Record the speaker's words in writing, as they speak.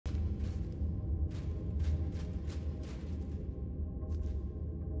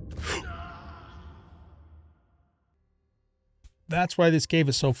That's why this cave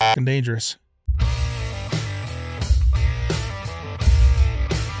is so fucking dangerous.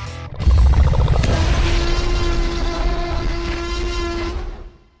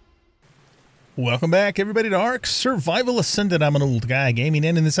 Welcome back, everybody, to Ark Survival Ascended. I'm an old guy gaming,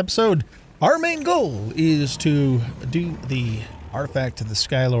 and in this episode, our main goal is to do the artifact to the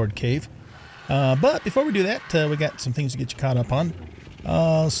Skylord Cave. But before we do that, we got some things to get you caught up on.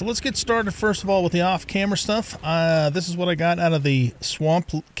 So let's get started first of all with the off-camera stuff. This is what I got out of the Swamp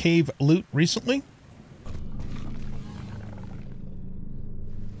Cave loot recently.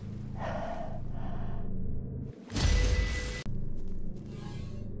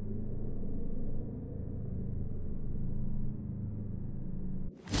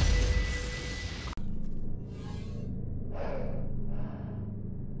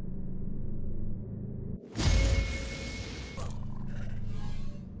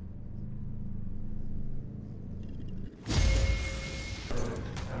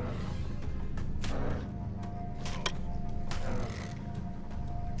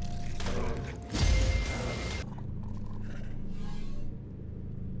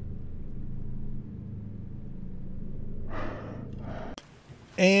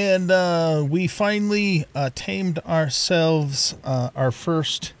 And we finally tamed ourselves our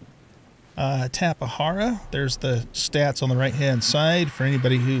first Tapahara. There's the stats on the right-hand side for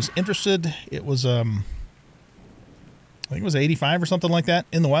anybody who's interested. It was, I think it was 85 or something like that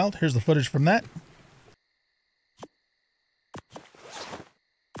in the wild. Here's the footage from that.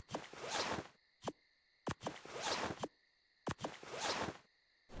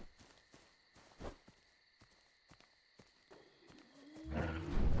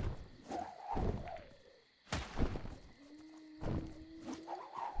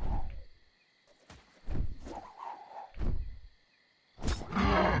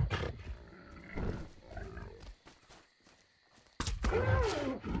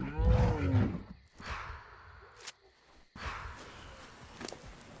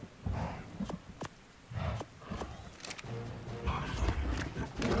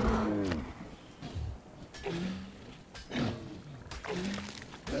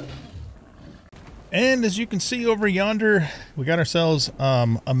 And as you can see over yonder, we got ourselves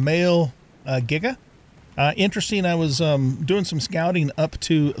a male Giga. Interesting, I was doing some scouting up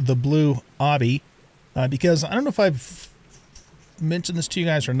to the blue obby because I don't know if I've mentioned this to you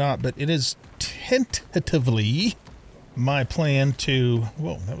guys or not, but it is tentatively my plan to...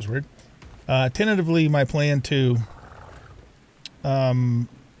 Whoa, that was weird. Tentatively my plan to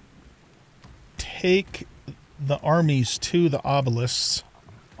take the armies to the obelisks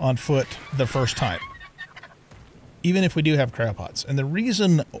on foot the first time, even if we do have cryopods. And the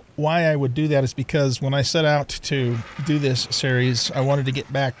reason why I would do that is because when I set out to do this series, I wanted to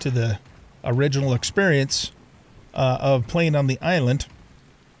get back to the original experience of playing on the island,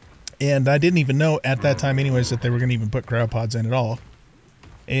 and I didn't even know at that time anyways that they were going to even put cryopods in at all.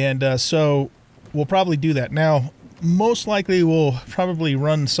 And so we'll probably do that. Now, most likely we'll probably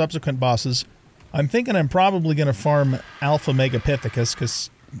run subsequent bosses. I'm thinking I'm probably going to farm Alpha Megapithecus because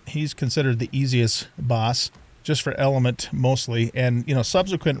he's considered the easiest boss, just for element mostly. And, you know,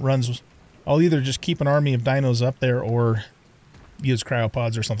 subsequent runs, I'll either just keep an army of dinos up there or use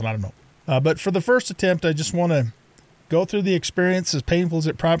cryopods or something, I don't know. But for the first attempt, I just want to go through the experience, as painful as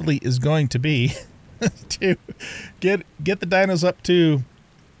it probably is going to be, to get the dinos up to,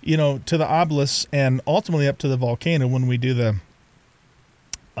 you know, to the obelisk and ultimately up to the volcano when we do the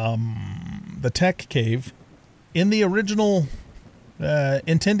tech cave in the original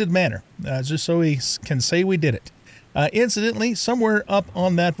intended manner, just so we can say we did it. Incidentally, somewhere up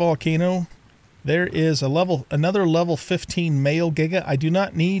on that volcano, there is another level 15 male Giga. I do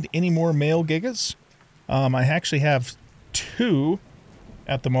not need any more male Gigas. I actually have 2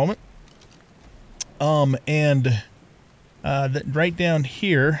 at the moment. And right down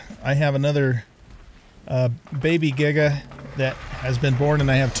here, I have another baby Giga that has been born,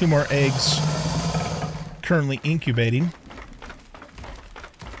 and I have 2 more eggs currently incubating.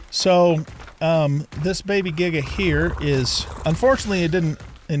 So this baby Giga here is, unfortunately it didn't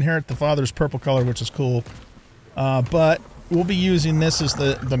inherit the father's purple color, which is cool, but we'll be using this as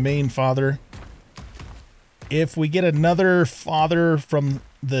the main father. If we get another father from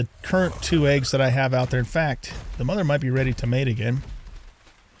the current 2 eggs that I have out there, in fact, the mother might be ready to mate again.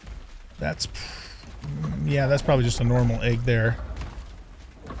 That's, yeah, that's probably just a normal egg there.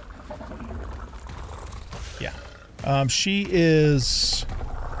 Yeah. She is...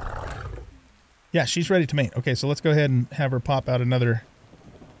 Yeah, she's ready to mate. Okay, so let's go ahead and have her pop out another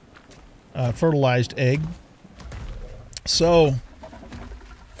fertilized egg. So,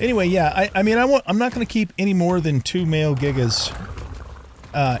 Anyway, yeah, I mean, I'm not going to keep any more than 2 male gigas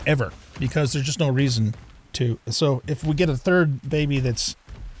ever, because there's just no reason to. So if we get a third baby that's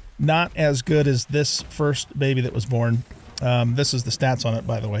not as good as this first baby that was born, this is the stats on it,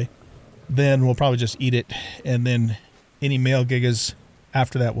 by the way, then we'll probably just eat it, and then any male gigas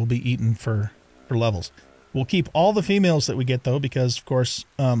after that will be eaten for levels. We'll keep all the females that we get, though, because, of course,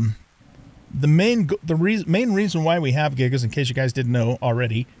 the main reason why we have gigas, in case you guys didn't know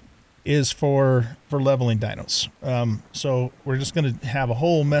already, is for leveling dinos. So we're just going to have a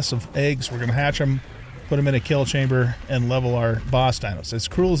whole mess of eggs. We're going to hatch them, put them in a kill chamber, and level our boss dinos. As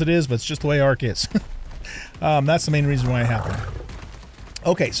cruel as it is, but it's just the way Ark is. That's the main reason why I have them.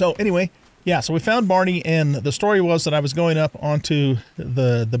 Okay, so anyway, yeah, so we found Barney, and the story was that I was going up onto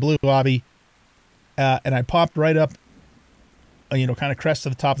the blue lobby, and I popped right up, you know, kind of crest to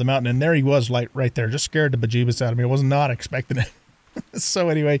the top of the mountain, and there he was, like right there, just scared the bejeebus out of me. I was not expecting it. So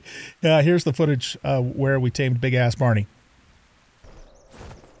anyway, here's the footage where we tamed Big Ass Barney.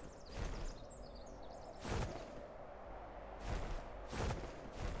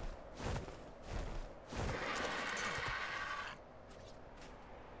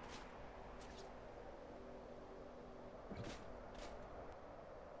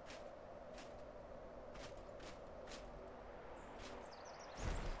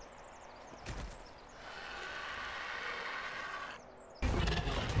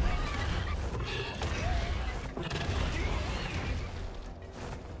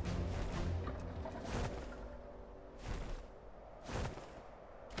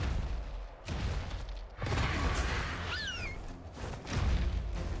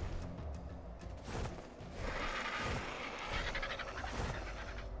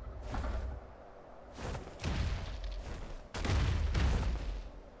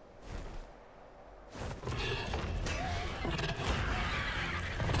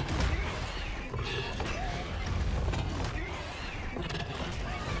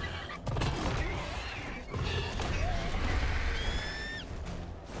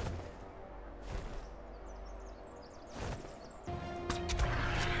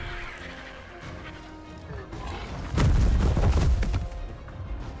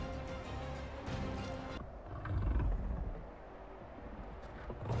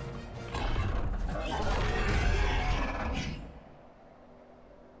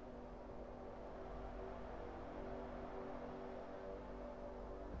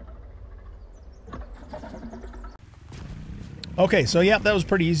 Okay, so yeah, that was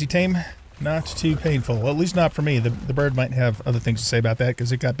pretty easy tame. Not too painful. Well, at least not for me. The bird might have other things to say about that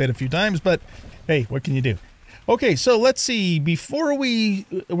because it got bit a few times, but hey, what can you do? Okay, so let's see. Before we're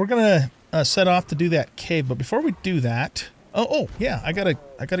going to set off to do that cave, but before we do that, oh yeah, I gotta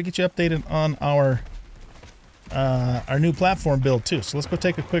get you updated on our new platform build too. So let's go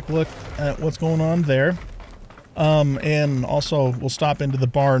take a quick look at what's going on there. And also we'll stop into the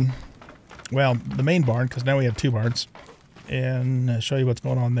barn. Well, the main barn, because now we have 2 barns. And show you what's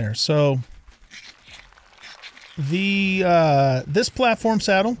going on there. So the this platform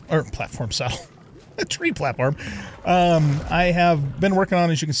saddle, a tree platform, I have been working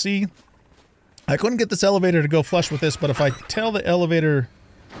on, as you can see. I couldn't get this elevator to go flush with this, but if I tell the elevator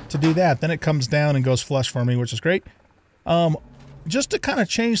to do that, then it comes down and goes flush for me, which is great. Just to kind of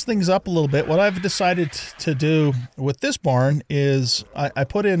change things up a little bit, what I've decided to do with this barn is I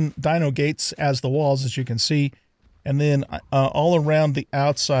put in dino gates as the walls, as you can see. And then all around the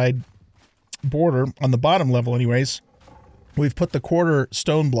outside border, on the bottom level anyways, we've put the quarter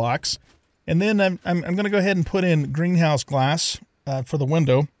stone blocks. And then I'm going to go ahead and put in greenhouse glass for the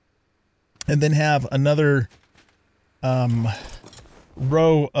window. And then have another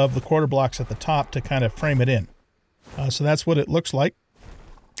row of the quarter blocks at the top to kind of frame it in. So that's what it looks like.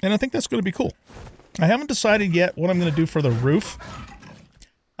 And I think that's going to be cool. I haven't decided yet what I'm going to do for the roof.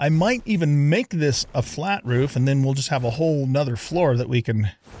 I might even make this a flat roof, and then we'll just have a whole nother floor that we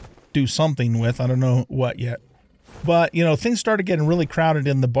can do something with. I don't know what yet. But, you know, things started getting really crowded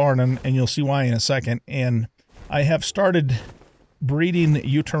in the barn, and you'll see why in a second. And I have started breeding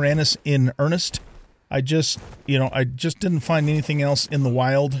Uteranus in earnest. I just didn't find anything else in the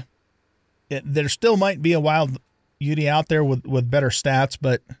wild. There still might be a wild Ute out there with better stats,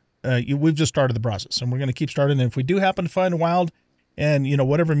 but we've just started the process, and we're going to keep starting. And if we do happen to find a wild, and, you know,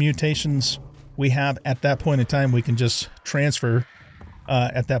 whatever mutations we have at that point in time, we can just transfer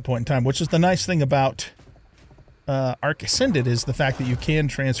at that point in time, which is the nice thing about Ark Ascended, is the fact that you can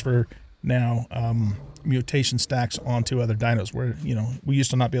transfer now mutation stacks onto other dinos, where, you know, we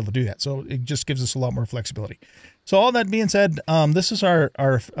used to not be able to do that. So it just gives us a lot more flexibility. So all that being said, this is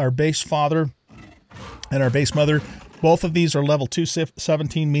our base father and our base mother. Both of these are level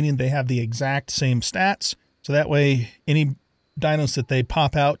 217, meaning they have the exact same stats. So that way, any dinos that they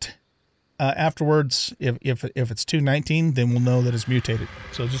pop out afterwards, if it's 219, then we'll know that it's mutated.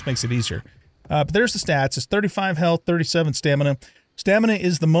 So it just makes it easier. But there's the stats. It's 35 health, 37 stamina. Stamina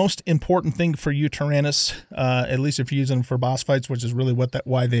is the most important thing for you Tyrannus, at least if you're using them for boss fights, which is really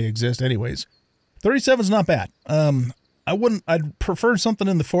why they exist anyways. 37 is not bad. I'd prefer something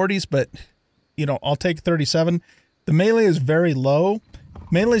in the 40s, but, you know, I'll take 37. The melee is very low.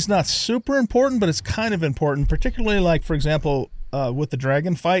 Melee is not super important, but it's kind of important, particularly like, for example, with the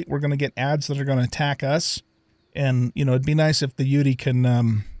dragon fight, we're going to get ads that are going to attack us. And, you know, it'd be nice if the Yudi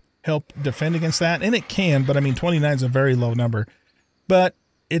can help defend against that. And it can, but I mean, 29 is a very low number. But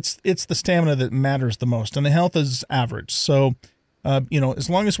it's the stamina that matters the most, and the health is average. So, you know, as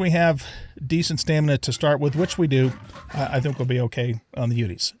long as we have decent stamina to start with, which we do, I think we'll be okay on the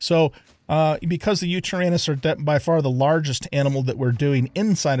Udis. So, because the Tyrannus are by far the largest animal that we're doing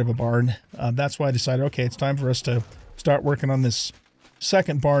inside of a barn, that's why I decided, okay, it's time for us to start working on this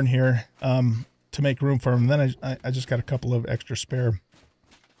second barn here to make room for them. And then I just got a couple of extra spare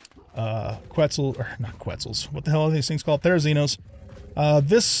Quetzal, or not Quetzals. What the hell are these things called? Therazinos.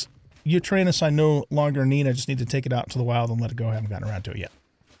 This Tyrannus I no longer need. I just need to take it out to the wild and let it go. I haven't gotten around to it yet.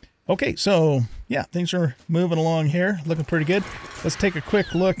 Okay, so yeah, things are moving along here. Looking pretty good. Let's take a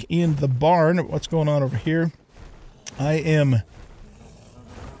quick look in the barn. What's going on over here? I am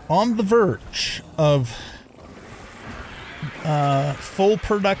on the verge of full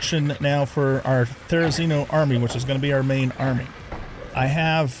production now for our Therazino army, which is going to be our main army. I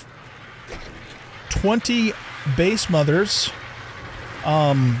have 20 base mothers,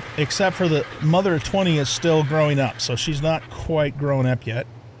 except for the mother of 20 is still growing up, so she's not quite grown up yet.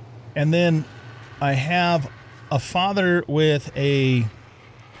 And then I have a father with a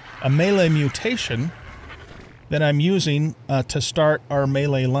melee mutation that I'm using to start our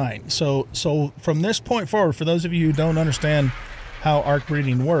melee line. So from this point forward, for those of you who don't understand how arc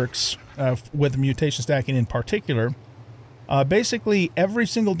breeding works, with mutation stacking in particular, basically every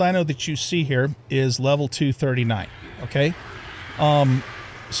single dino that you see here is level 239, okay?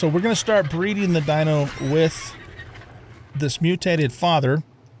 So we're going to start breeding the dino with this mutated father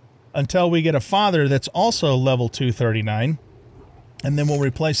until we get a father that's also level 239, and then we'll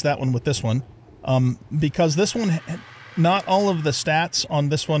replace that one with this one. Because this one, not all of the stats on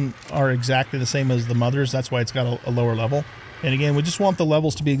this one are exactly the same as the mother's. That's why it's got a lower level. And again, we just want the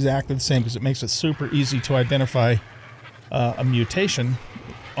levels to be exactly the same because it makes it super easy to identify a mutation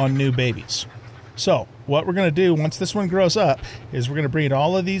on new babies. So what we're going to do once this one grows up is we're going to breed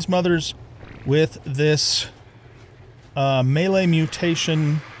all of these mothers with this melee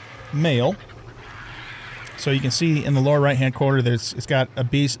mutation male. So you can see in the lower right-hand corner, it's got a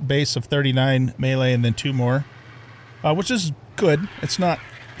base of 39 melee and then 2 more, which is good. It's not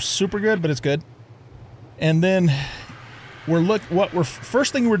super good, but it's good. And then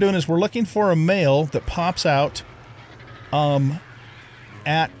first thing we're doing is we're looking for a male that pops out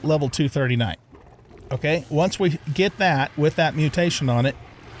at level 239. Okay, once we get that with that mutation on it,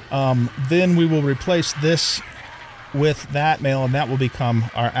 then we will replace this with that male, and that will become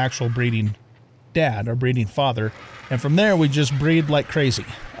our actual breeding dad, our breeding father. And from there we just breed like crazy,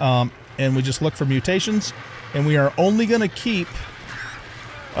 and we just look for mutations, and we are only going to keep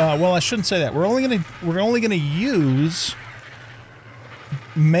well, I shouldn't say that. We're only going to use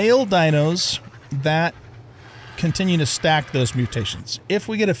male dinos that continue to stack those mutations. If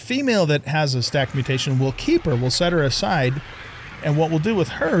we get a female that has a stacked mutation, we'll keep her, we'll set her aside, and what we'll do with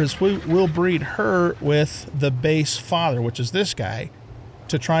her is we'll breed her with the base father, which is this guy,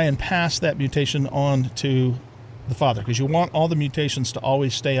 to try and pass that mutation on to the father, because you want all the mutations to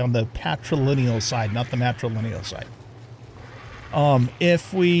always stay on the patrilineal side, not the matrilineal side.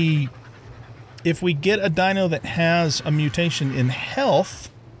 If we get a dino that has a mutation in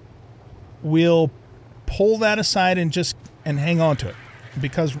health, we'll pull that aside and hang on to it,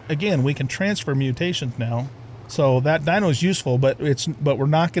 because again, we can transfer mutations now. So that dino is useful, but we're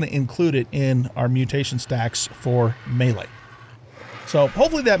not going to include it in our mutation stacks for melee. So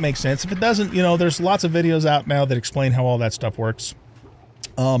hopefully that makes sense. If it doesn't, you know, there's lots of videos out now that explain how all that stuff works.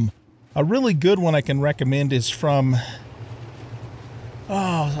 A really good one I can recommend is from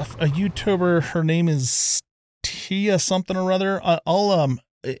a YouTuber. Her name is Tia something or other.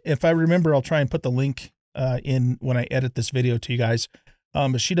 If I remember, I'll try and put the link in when I edit this video to you guys.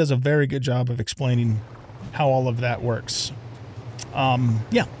 But she does a very good job of explaining how all of that works.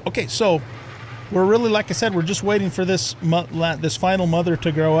 Yeah. Okay. So we're really, like I said, we're just waiting for this final mother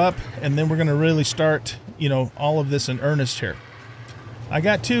to grow up, and then we're going to really start, you know, all of this in earnest here. I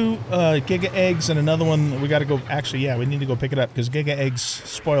got 2 Giga eggs and another one. We got to go. Actually, yeah, we need to go pick it up because Giga eggs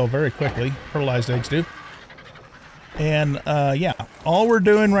spoil very quickly. Fertilized eggs do. And yeah, all we're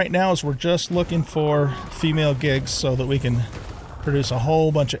doing right now is we're just looking for female gigs so that we can produce a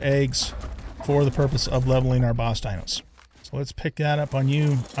whole bunch of eggs for the purpose of leveling our boss dinos. So let's pick that up on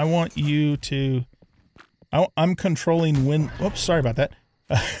you. I want you to... I'm controlling when... Whoops, sorry about that.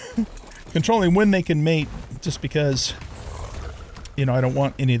 Controlling when they can mate just because... You know, I don't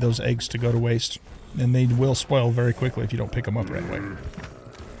want any of those eggs to go to waste. And they will spoil very quickly if you don't pick them up right away.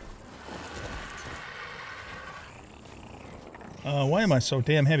 Why am I so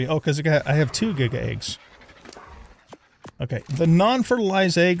damn heavy? Oh, because I have 2 Giga eggs. Okay, the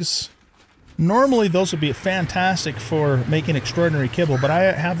non-fertilized eggs... Normally those would be fantastic for making extraordinary kibble, but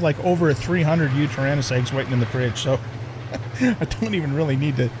I have like over 300 Tyrannus eggs waiting in the fridge, so I don't even really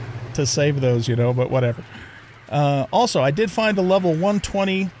need to save those, you know, but whatever. Also, I did find a level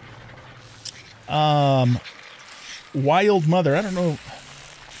 120 wild mother. I don't know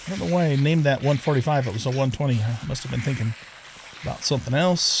why I named that 145. It was a 120. I must have been thinking about something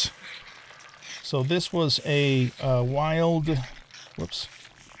else. So this was a wild, whoops,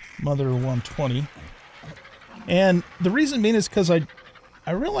 mother 120. And the reason being is because I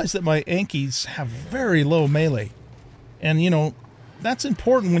realized that my Ankies have very low melee. And, you know, that's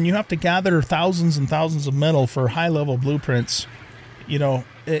important when you have to gather thousands and thousands of metal for high-level blueprints. You know,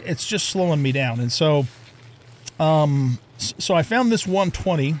 it's just slowing me down. And so, so I found this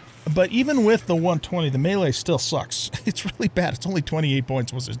 120, but even with the 120, the melee still sucks. It's really bad. It's only 28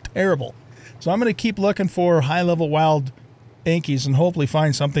 points, which is terrible. So I'm going to keep looking for high-level wild Ankies and hopefully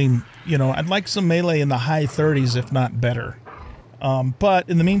find something, you know, I'd like some melee in the high 30s, if not better. But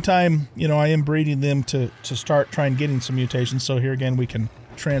in the meantime, you know, I am breeding them to start trying getting some mutations. So here again, we can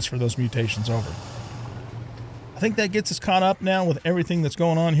transfer those mutations over. I think that gets us caught up now with everything that's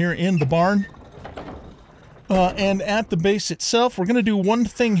going on here in the barn. And at the base itself, we're going to do one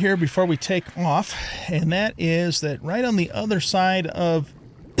thing here before we take off. And that is that right on the other side of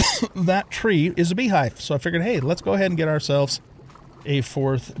that tree is a beehive. So I figured, hey, let's go ahead and get ourselves a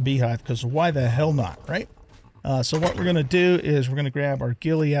 4th beehive, because why the hell not, right? So what we're going to do is we're going to grab our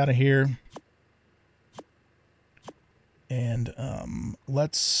ghillie out of here. And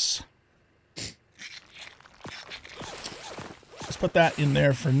let's put that in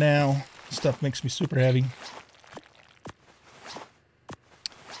there for now. Stuff makes me super heavy.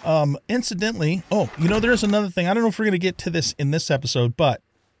 Incidentally, oh, you know, there's another thing. I don't know if we're going to get to this in this episode, but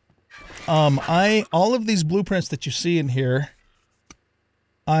all of these blueprints that you see in here,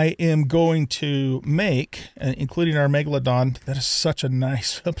 I am going to make, including our Megalodon. That is such a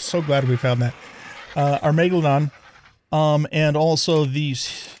nice, I'm so glad we found that. Our Megalodon, and also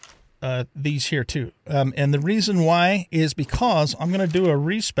these here too. And the reason why is because I'm going to do a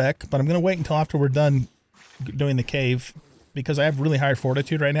respec, but I'm going to wait until after we're done doing the cave, because I have really high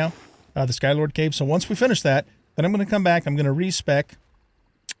fortitude right now, the Skylord cave. So once we finish that, then I'm going to come back, I'm going to respec,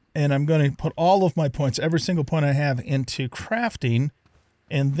 and I'm going to put all of my points, every single point I have, into crafting.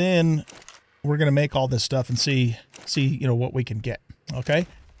 And then we're going to make all this stuff and see, you know, what we can get. Okay.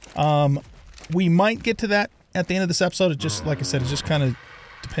 We might get to that at the end of this episode. It just, like I said, it just kind of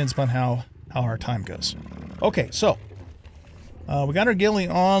depends upon how our time goes. Okay. So, we got our ghillie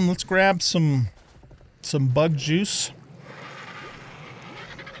on. Let's grab some bug juice.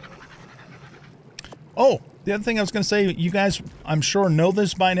 Oh, the other thing I was going to say, you guys, I'm sure know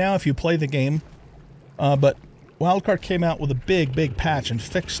this by now if you play the game, but Wildcard came out with a big patch and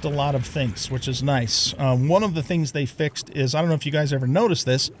fixed a lot of things, which is nice. One of the things they fixed is, I don't know if you guys ever noticed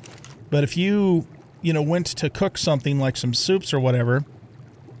this, but if you know, went to cook something like some soups or whatever,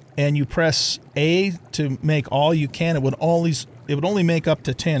 and you press A to make all you can, it would only make up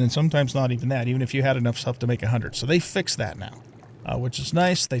to 10, and sometimes not even that, even if you had enough stuff to make 100. So they fixed that now, which is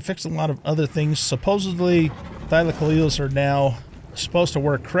nice. They fixed a lot of other things. Supposedly, thylacoleos are now supposed to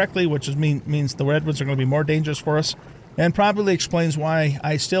work correctly, which means the redwoods are going to be more dangerous for us, and probably explains why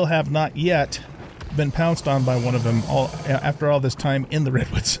I still have not yet been pounced on by one of them after all this time in the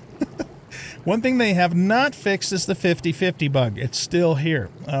redwoods. One thing they have not fixed is the 50-50 bug. It's still here.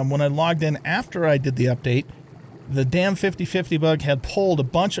 When I logged in after I did the update, the damn 50-50 bug had pulled a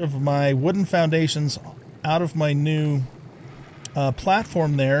bunch of my wooden foundations out of my new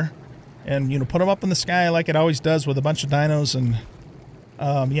platform there, and, you know, put them up in the sky like it always does with a bunch of dinos, and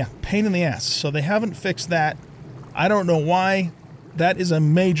yeah, pain in the ass. So they haven't fixed that. I don't know why. That is a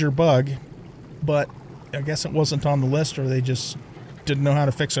major bug, but I guess it wasn't on the list, or they just didn't know how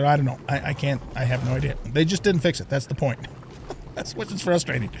to fix it. I don't know. I have no idea. They just didn't fix it. That's the point. That's which is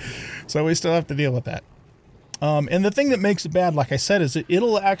frustrating. So we still have to deal with that. And the thing that makes it bad, like I said, is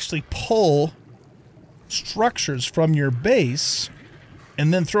it'll actually pull structures from your base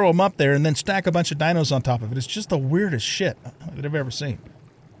and then throw them up there and then stack a bunch of dinos on top of it. It's just the weirdest shit that I've ever seen.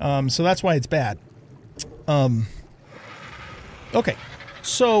 So that's why it's bad. Okay,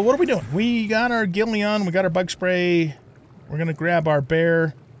 so what are we doing? We got our Gillion, we got our bug spray. We're going to grab our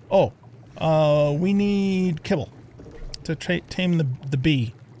bear. Oh, we need kibble to tame the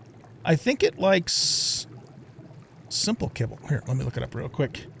bee. I think it likes simple kibble. Here, let me look it up real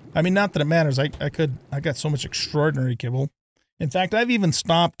quick. I mean, not that it matters. I got so much extraordinary kibble. In fact, I've even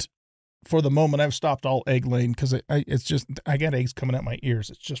stopped, for the moment, I've stopped all egg laying because it's just, I got eggs coming out my ears.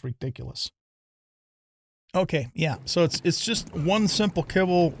 It's just ridiculous. Okay, yeah, so it's just one simple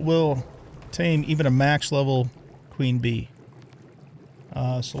kibble will tame even a max level queen bee.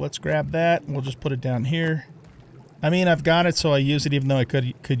 So let's grab that, and we'll just put it down here. I mean, I've got it, so I use it, even though I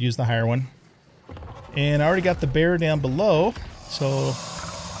could use the higher one. And I already got the bear down below, so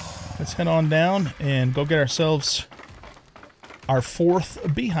let's head on down and go get ourselves our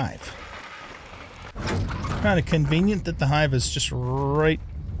 4th beehive. Kind of convenient that the hive is just right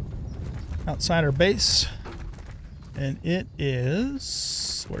outside our base. And it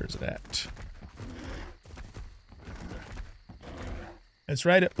is... where is it at? It's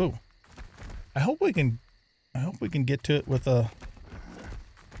right at... ooh. I hope we can get to it with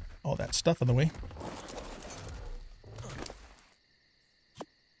all that stuff in the way.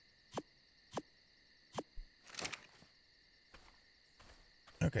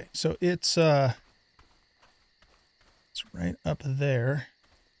 Okay, so it's right up there.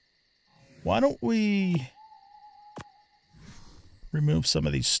 Why don't we remove some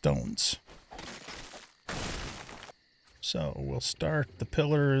of these stones? So we'll start the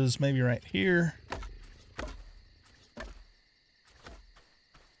pillars maybe right here.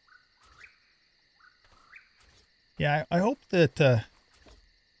 Yeah, I hope that the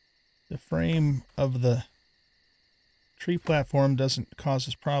frame of the tree platform doesn't cause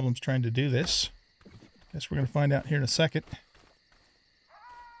us problems trying to do this. Guess we're going to find out here in a second.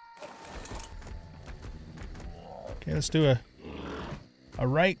 Okay, let's do a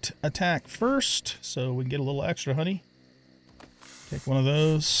right attack first, so we can get a little extra honey. Take one of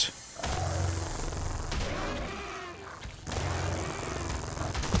those.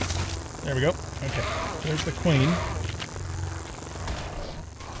 There we go. Okay, there's the queen.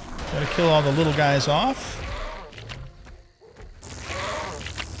 Gotta kill all the little guys off.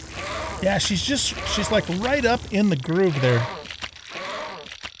 Yeah, she's like right up in the groove there.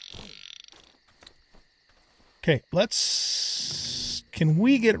 Okay, can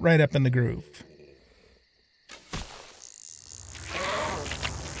we get right up in the groove?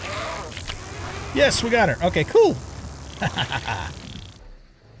 Yes, we got her. Okay, cool.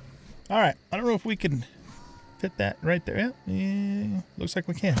 All right, I don't know if we can fit that right there. Yeah, looks like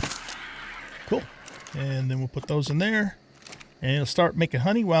we can. Cool. And then we'll put those in there. And it'll start making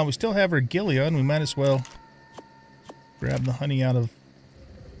honey. While we still have our Gillion, we might as well grab the honey out of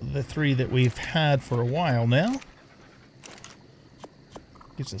the 3 that we've had for a while now.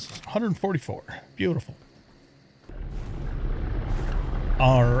 Gives us 144. Beautiful.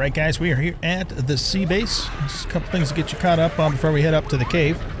 All right, guys, we are here at the sea base. Just a couple things to get you caught up on before we head up to the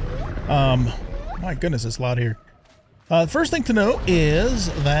cave. My goodness, it's loud here. The first thing to note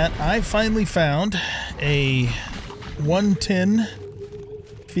is that I finally found a 110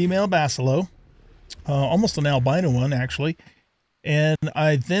 female bacillo, almost an albino one actually, and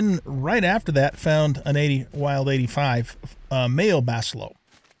I then right after that found an wild 85 male bacillo.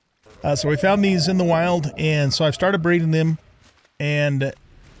 So we found these in the wild, and so I've started breeding them, and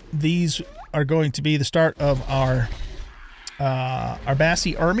these are going to be the start of our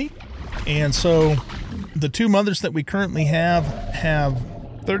Bassie army. And so the 2 mothers that we currently have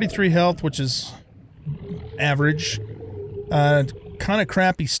 33 health, which is average. Kind of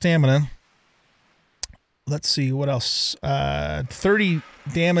crappy stamina. Let's see, what else? 30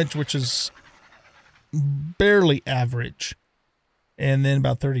 damage, which is barely average. And then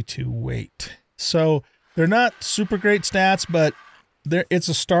about 32 weight. So they're not super great stats, but it's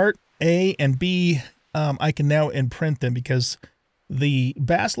a start. A and B, I can now imprint them because the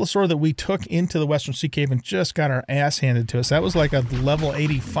Basilosaur that we took into the Western Sea Cave and just got our ass handed to us, that was like a level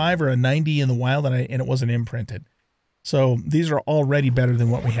 85 or a 90 in the wild, and it wasn't imprinted. So these are already better than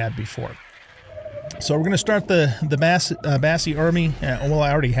what we had before. So we're going to start the Bassie army. Well,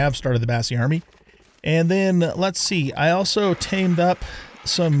 I already have started the Bassie army. And then, let's see, I also tamed up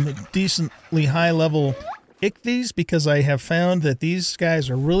some decently high-level ichthyes because I have found that these guys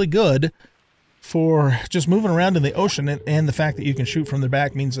are really good for just moving around in the ocean, and the fact that you can shoot from their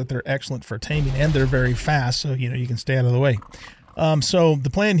back means that they're excellent for taming, and they're very fast, so you can stay out of the way. So the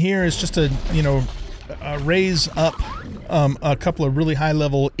plan here is just to raise up a couple of really high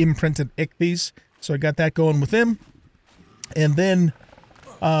level imprinted ichthyes. So I got that going with them, and then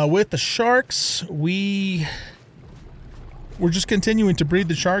with the sharks, we're just continuing to breed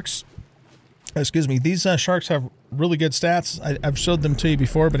the sharks. Excuse me. These sharks have really good stats. I've showed them to you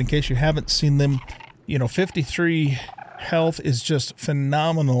before, but in case you haven't seen them, 53 health is just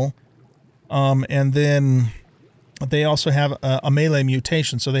phenomenal. And then they also have a melee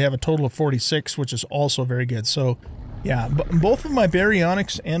mutation, so they have a total of 46, which is also very good. So, yeah, both of my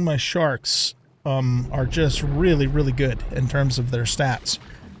baryonyx and my sharks are just really, really good in terms of their stats.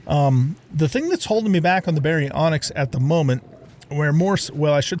 The thing that's holding me back on the baryonyx at the moment,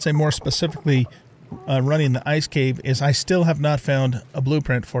 I should say more specifically running the ice cave, is I still have not found a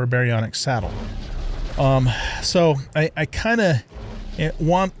blueprint for a baryonyx saddle. So I kind of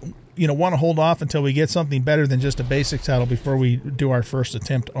want to hold off until we get something better than just a basic saddle before we do our first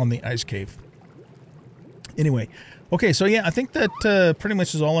attempt on the ice cave. Anyway, okay, so yeah, I think that pretty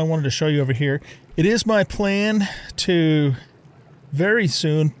much is all I wanted to show you over here. It is my plan to very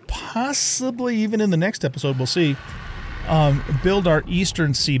soon, possibly even in the next episode, we'll see, build our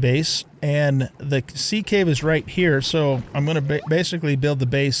eastern sea base, and the sea cave is right here, so I'm going to basically build the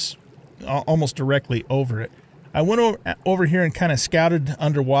base almost directly over it. I went over here and kind of scouted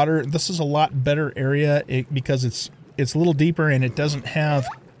underwater. This is a lot better area because it's a little deeper, and it doesn't have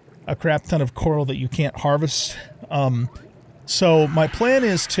a crap ton of coral that you can't harvest. So my plan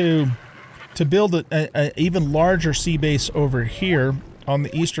is to build an even larger sea base over here on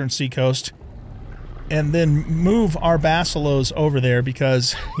the eastern seacoast, and then move our basilos over there,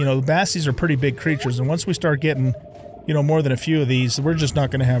 because the bassies are pretty big creatures, and once we start getting more than a few of these, we're just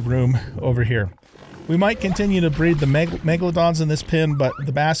not going to have room over here. We might continue to breed the megalodons in this pen, but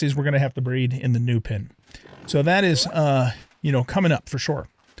the bassies we're going to have to breed in the new pen. So that is coming up for sure.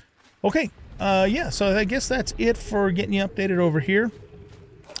 Okay, yeah, so I guess that's it for getting you updated over here.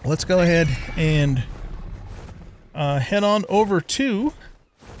 Let's go ahead and head on over to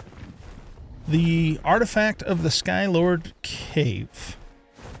the Artifact of the Skylord Cave.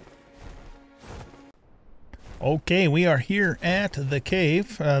 Okay, we are here at the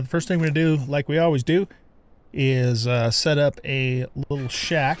cave. The first thing we're going to do, like we always do, is set up a little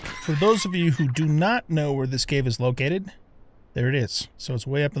shack. For those of you who do not know where this cave is located, there it is. So it's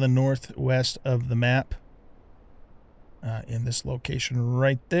way up in the northwest of the map. In this location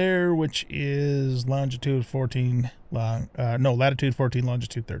right there, which is longitude 14, latitude 14,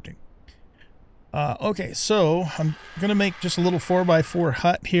 longitude 13. Okay, so I'm going to make just a little 4x4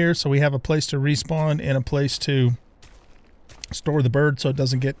 hut here so we have a place to respawn and a place to store the bird so it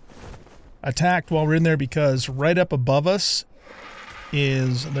doesn't get attacked while we're in there, because right up above us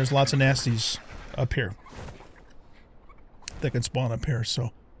there's lots of nasties up here that can spawn up here.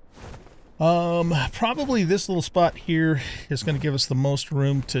 So probably this little spot here is going to give us the most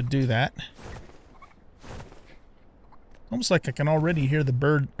room to do that. Almost like I can already hear the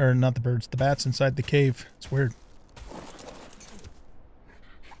bird, or not the birds, the bats inside the cave. It's weird.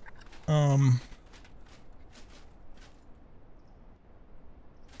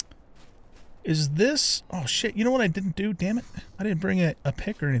 Is this... Oh, shit. You know what I didn't do? Damn it. I didn't bring a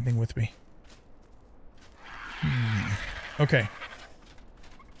pick or anything with me. Okay.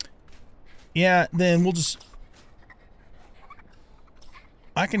 Yeah, then we'll just...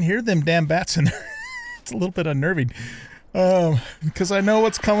 I can hear them damn bats in there. It's a little bit unnerving. Because I know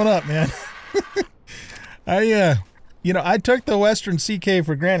what's coming up, man. I took the Western Sea Cave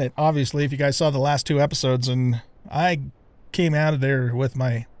for granted, obviously, if you guys saw the last two episodes, and I came out of there with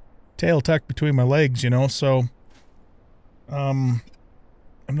my tail tucked between my legs, so I'm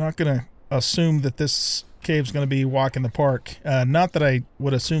not gonna assume that this cave's gonna be walk in the park. Not that I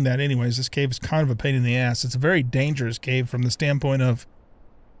would assume that anyways. This cave is kind of a pain in the ass. It's a very dangerous cave from the standpoint of,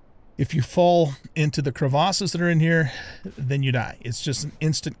 if you fall into the crevasses that are in here, then you die. It's just an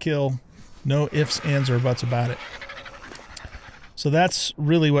instant kill. No ifs, ands, or buts about it. So that's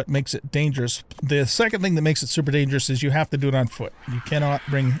really what makes it dangerous. The second thing that makes it super dangerous is you have to do it on foot. You cannot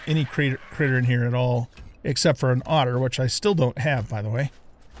bring any critter in here at all, except for an otter, which I still don't have, by the way.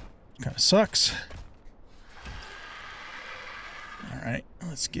 Kind of sucks. All right,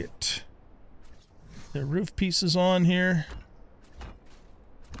 let's get the roof pieces on here.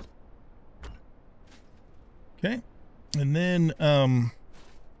 Okay, and then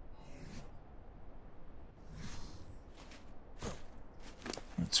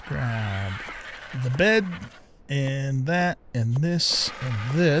let's grab the bed and that and this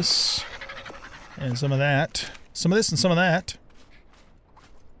and this. And some of that. Some of this and some of that.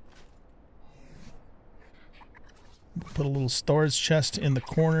 Put a little storage chest in the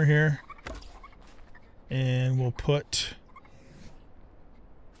corner here. And we'll put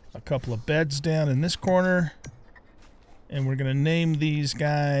a couple of beds down in this corner. And we're going to name these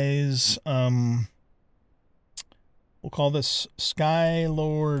guys, we'll call this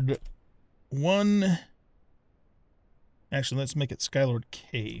Skylord 1. Actually, let's make it Skylord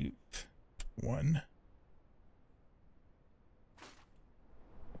Cave 1.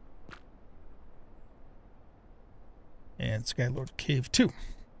 And Skylord Cave 2.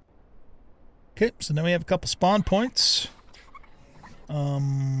 Okay, so now we have a couple spawn points.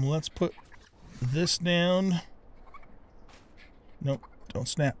 Let's put this down. Nope, don't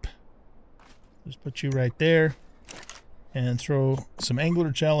snap. Just put you right there. And throw some angler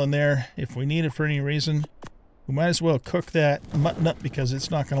gel in there if we need it for any reason. We might as well cook that mutton up because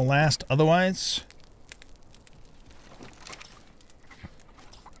it's not going to last otherwise.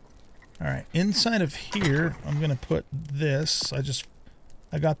 Alright, inside of here, I'm going to put this.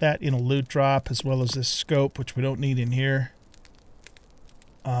 I got that in a loot drop as well as this scope, which we don't need in here.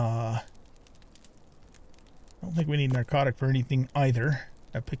 I don't think we need narcotic for anything either.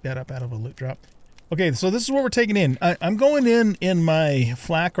 I picked that up out of a loot drop. Okay, so this is what we're taking in. I'm going in my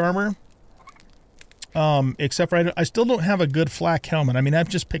flak armor. Except for I still don't have a good flak helmet. I mean, I've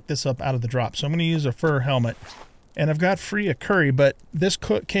just picked this up out of the drop. So I'm going to use a fur helmet. And I've got free curry, but this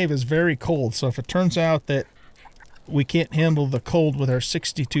cave is very cold. So if it turns out that we can't handle the cold with our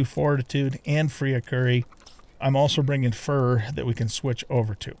 62 fortitude and free curry, I'm also bringing fur that we can switch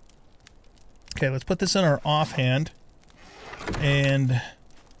over to. Okay, let's put this in our offhand and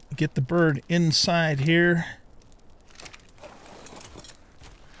get the bird inside here.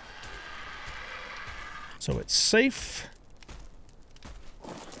 So it's safe.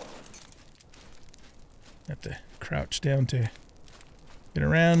 Have to crouch down to get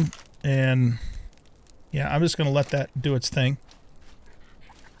around, and yeah, I'm just going to let that do its thing.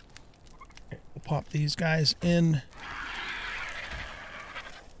 Okay, we'll pop these guys in.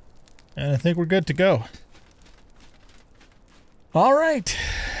 And I think we're good to go. All right.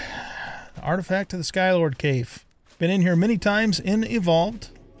 Artifact to the Skylord Cave. Been in here many times in Evolved.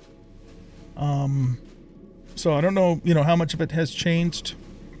 So I don't know, how much of it has changed.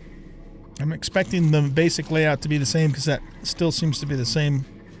 I'm expecting the basic layout to be the same because that still seems to be the same,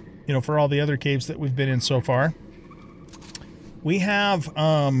 for all the other caves that we've been in so far. We have,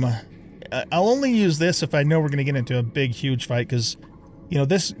 I'll only use this if I know we're going to get into a big, huge fight because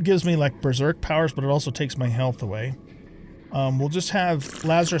this gives me like berserk powers, but it also takes my health away. We'll just have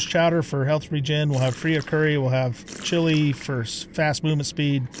Lazarus Chowder for health regen. We'll have Free Curry. We'll have Chili for fast movement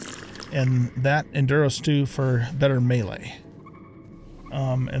speed. And that Enduro Stew for better melee.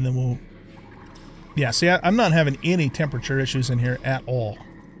 And then we'll... Yeah, see, I'm not having any temperature issues in here at all.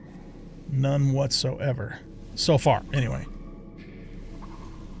 None whatsoever. So far, anyway.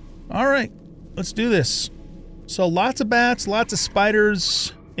 Alright, let's do this. So lots of bats, lots of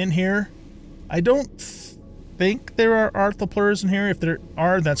spiders in here. I don't think there are arthroplurs in here. If there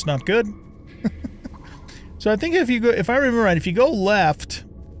are, that's not good. So I think if I remember right, if you go left,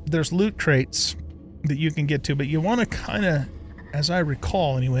 there's loot crates that you can get to, but you want to kind of, as I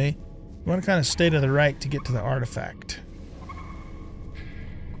recall anyway, you want to kind of stay to the right to get to the artifact.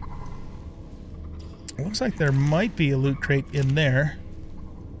 It looks like there might be a loot crate in there.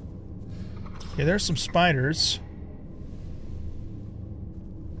 Okay, there's some spiders.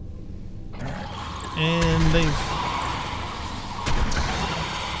 Alright. And they've...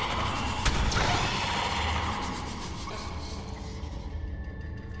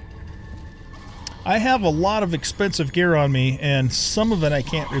 I have a lot of expensive gear on me, and some of it I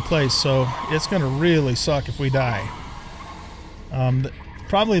can't replace, so it's going to really suck if we die.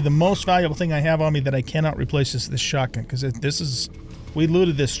 Probably the most valuable thing I have on me that I cannot replace is this shotgun, because this is... We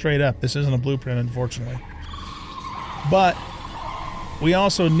looted this straight up. This isn't a blueprint, unfortunately. But we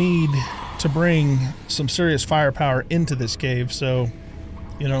also need to bring some serious firepower into this cave, so,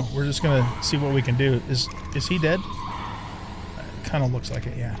 we're just going to see what we can do. Is he dead? Kind of looks like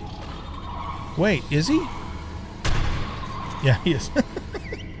it, yeah. Wait, is he? Yeah, he is.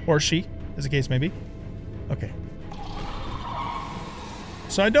 Or she, as the case may be. Okay.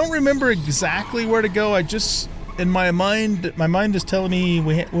 So I don't remember exactly where to go. I just, in my mind is telling me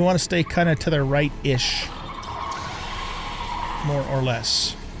we want to stay kind of to the right-ish. More or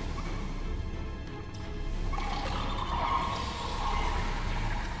less.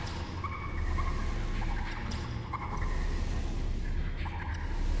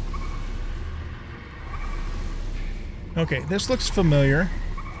 Okay, this looks familiar.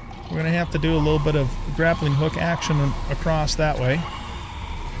 We're going to have to do a little bit of grappling hook action across that way.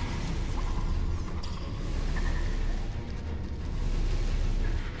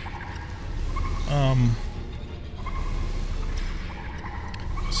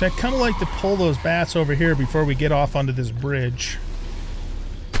 So I kind of like to pull those bats over here before we get off onto this bridge.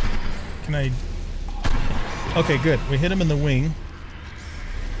 Can I... Okay, good. We hit him in the wing.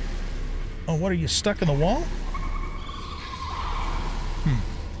 Oh, what, are you stuck in the wall?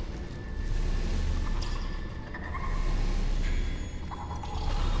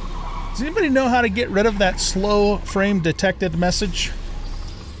 Does anybody know how to get rid of that slow frame detected message?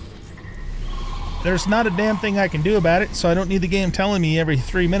 There's not a damn thing I can do about it, so I don't need the game telling me every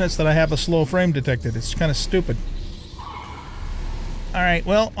 3 minutes that I have a slow frame detected. It's kind of stupid. Alright,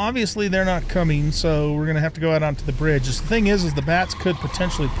 well, obviously they're not coming, so we're going to have to go out onto the bridge. The thing is the bats could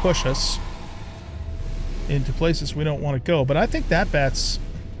potentially push us into places we don't want to go, but I think that bat's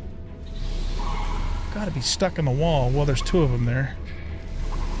got to be stuck in the wall. Well, there's 2 of them there.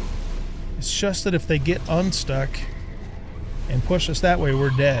 It's just that if they get unstuck and push us that way,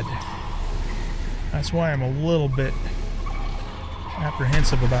 we're dead. That's why I'm a little bit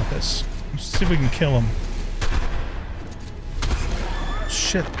apprehensive about this. Let's see if we can kill him.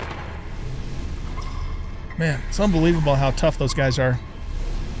 Shit. Man, it's unbelievable how tough those guys are.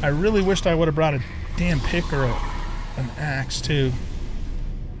 I really wished I would have brought a damn pick or an axe, too.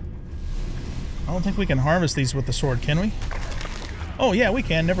 I don't think we can harvest these with the sword, can we? Oh, yeah, we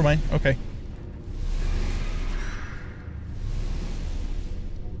can. Never mind. Okay.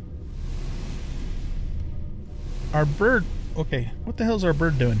 Our bird... Okay, what the hell's our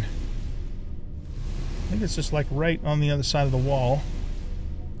bird doing? I think it's just like right on the other side of the wall.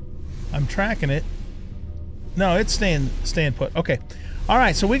 I'm tracking it. No, it's staying put. Okay.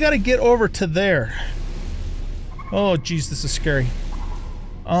 Alright, so we got to get over to there. Oh, geez, this is scary.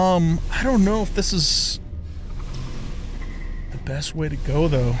 I don't know if this is the best way to go,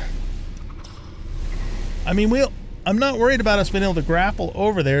 though. I mean, I'm not worried about us being able to grapple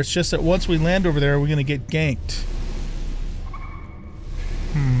over there. It's just that once we land over there, we're going to get ganked.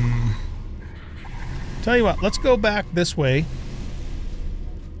 Tell you what, let's go back this way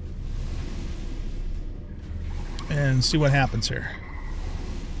and see what happens here.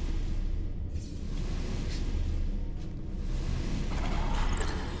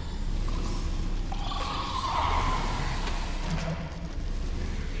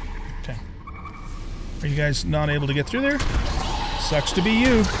 Okay. Are you guys not able to get through there? Sucks to be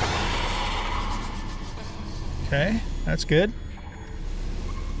you. Okay, that's good.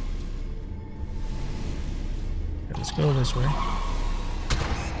 Let's go this way.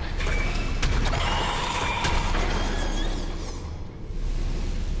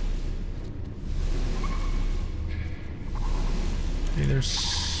 Okay,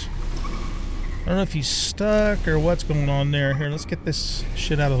 there's... I don't know if he's stuck or what's going on there. Here, let's get this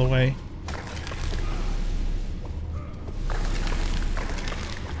shit out of the way.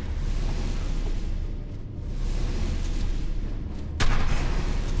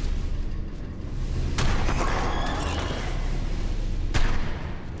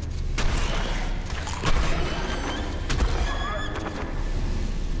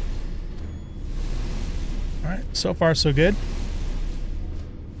 So far, so good.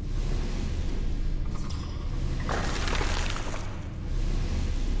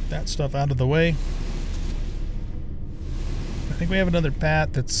 That stuff out of the way. I think we have another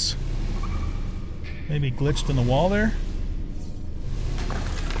bat that's maybe glitched in the wall there.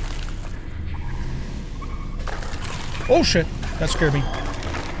 Oh shit! That scared me.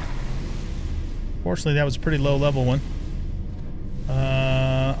 Fortunately, that was a pretty low level one.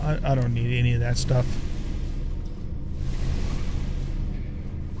 I don't need any of that stuff.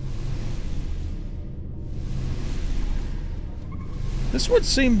 This would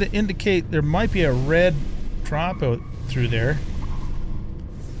seem to indicate there might be a red drop out through there.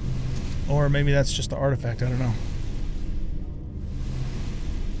 Or maybe that's just the artifact, I don't know.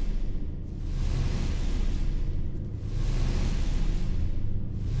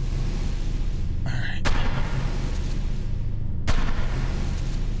 Alright.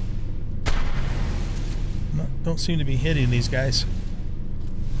 No, don't seem to be hitting these guys.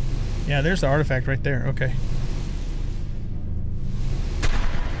 Yeah, there's the artifact right there, okay.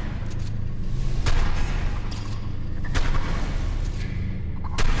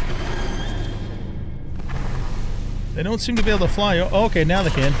 They don't seem to be able to fly. Oh, okay, now they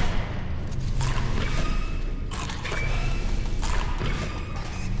can.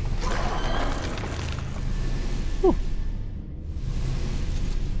 Whew.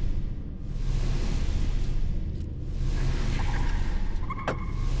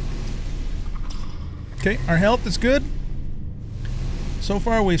 Okay, our health is good. So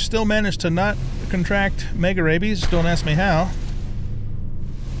far, we've still managed to not contract mega rabies. Don't ask me how.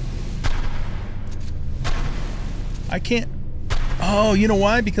 I can't... Oh, you know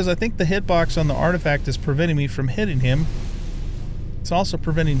why? Because I think the hitbox on the artifact is preventing me from hitting him. It's also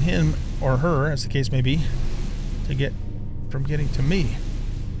preventing him, or her, as the case may be, from getting to me.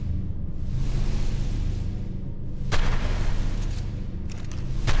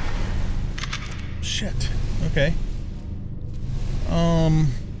 Shit. Okay.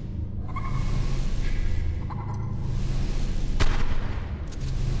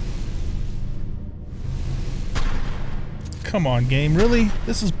 Come on, game. Really?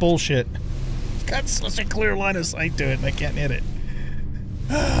 This is bullshit. I've got such a clear line of sight to it and I can't hit it.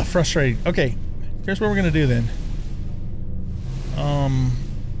 Frustrating. Okay. Here's what we're going to do then.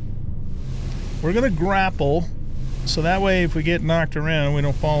 We're going to grapple, so that way if we get knocked around, we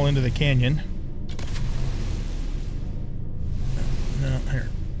don't fall into the canyon. No, here.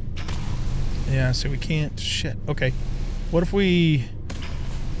 Yeah, so we can't... Shit. Okay. What if we...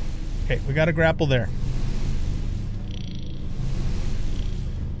 Okay, we got to grapple there.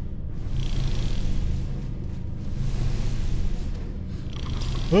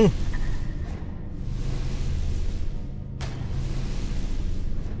 Ooh.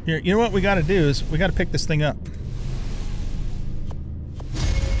 Here, you know what we got to do is we got to pick this thing up.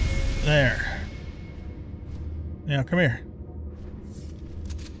 There. Now, come here.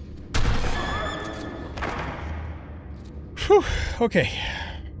 Whew. Okay.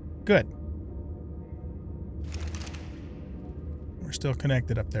 Good. We're still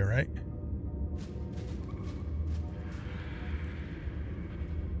connected up there, right?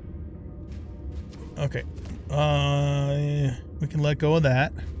 Okay. We can let go of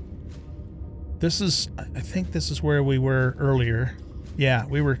that. This is, I think this is where we were earlier. Yeah,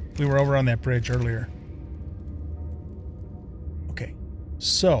 we were over on that bridge earlier. Okay.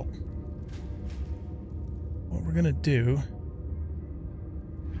 So, what we're gonna do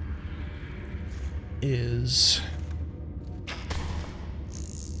is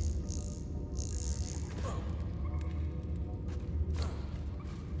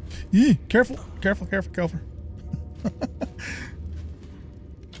careful, careful, careful, careful.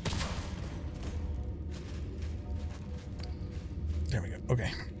 There we go.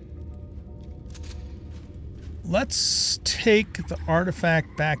 Okay. Let's take the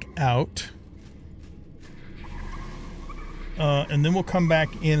artifact back out. And then we'll come back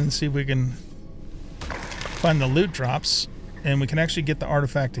in and see if we can find the loot drops. And we can actually get the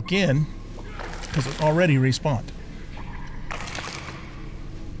artifact again because it already respawned.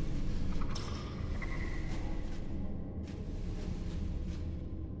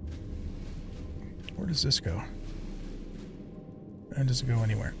 Where does this go? That doesn't go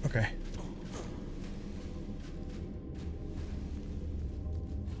anywhere. Okay.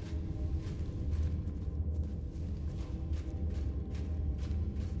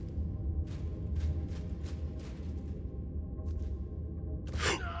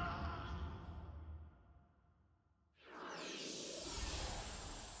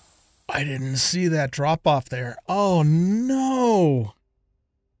 I didn't see that drop off there. Oh no!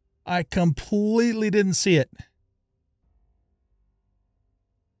 I completely didn't see it.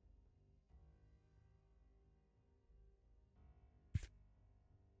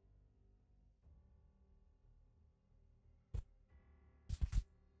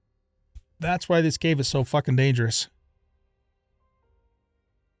 That's why this cave is so fucking dangerous.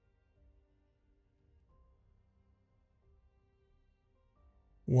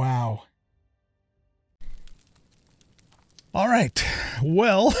 Wow. All right.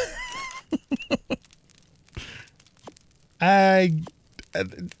 Well,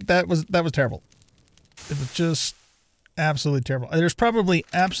 that was terrible. It was just absolutely terrible. There's probably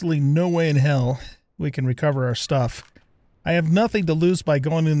absolutely no way in hell we can recover our stuff. I have nothing to lose by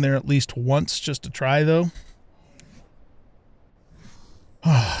going in there at least once just to try, though.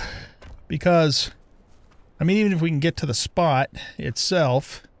 Because, I mean, even if we can get to the spot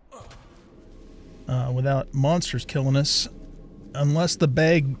itself without monsters killing us, unless the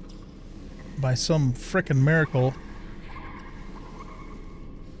bag, by some frickin' miracle,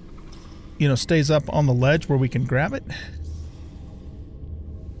 you know, stays up on the ledge where we can grab it,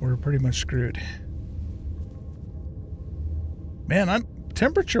 we're pretty much screwed. Man, I'm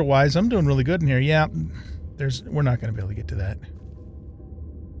temperature-wise, I'm doing really good in here. Yeah, we're not going to be able to get to that.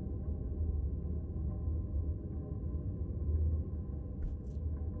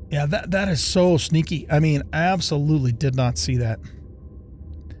 Yeah, that is so sneaky. I mean, I absolutely did not see that.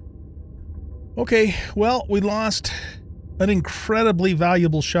 Okay, well, we lost an incredibly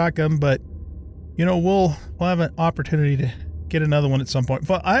valuable shotgun, but, You know, we'll have an opportunity to get another one at some point.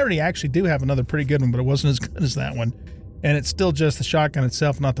 Well, I already actually do have another pretty good one, but it wasn't as good as that one. And it's still just the shotgun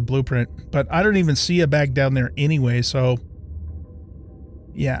itself, not the blueprint. But I don't even see a bag down there anyway, so...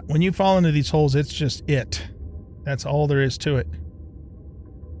 Yeah, when you fall into these holes, it's just it. That's all there is to it.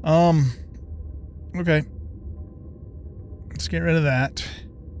 Okay. Let's get rid of that.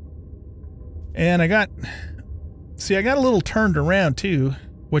 And I got a little turned around too,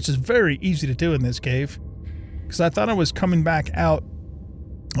 which is very easy to do in this cave. Because I thought I was coming back out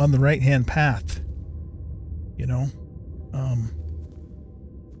on the right-hand path. You know?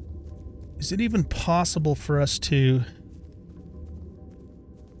 Is it even possible for us to...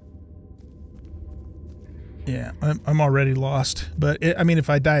 Yeah, I'm already lost. But, I mean, if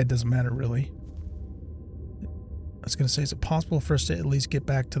I die, it doesn't matter, really. I was going to say, is it possible for us to at least get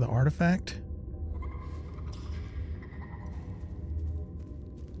back to the artifact?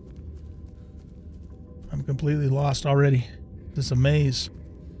 I'm completely lost already. This is a maze.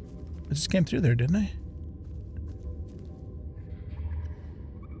 I just came through there, didn't I?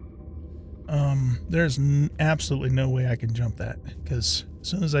 There's absolutely no way I can jump that, because as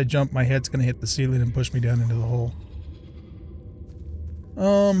soon as I jump, my head's going to hit the ceiling and push me down into the hole.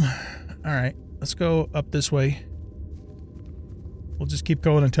 Alright, let's go up this way. We'll just keep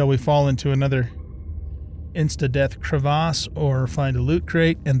going until we fall into another insta-death crevasse, or find a loot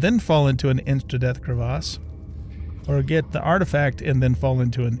crate and then fall into an insta-death crevasse, or get the artifact and then fall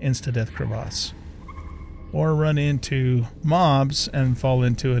into an insta-death crevasse, or run into mobs and fall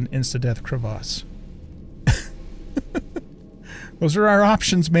into an insta-death crevasse. Those are our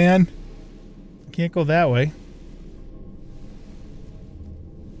options, man. Can't go that way.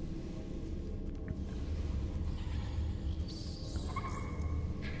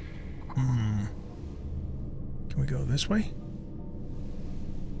 Can we go this way?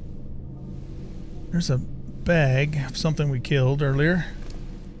 There's a bag of something we killed earlier.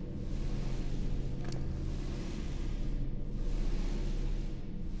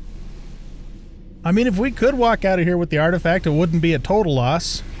 I mean, if we could walk out of here with the artifact, it wouldn't be a total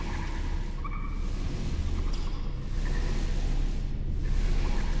loss.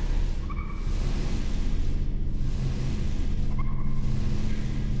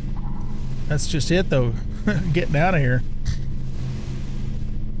 That's just it, though. Getting out of here.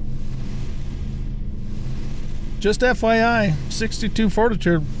 Just FYI, 62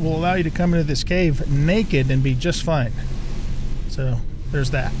 Fortitude will allow you to come into this cave naked and be just fine. So,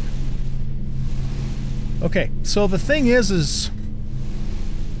 there's that. Okay, so the thing is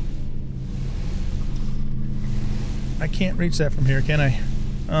I can't reach that from here, can I?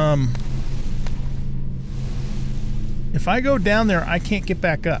 If I go down there, I can't get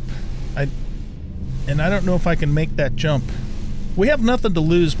back up. And I don't know if I can make that jump. We have nothing to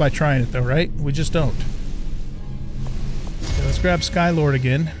lose by trying it, though, right? We just don't. Okay, let's grab Skylord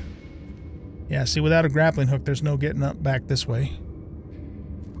again. Yeah, see, without a grappling hook, there's no getting up back this way.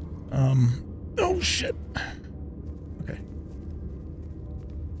 Oh, shit. Okay.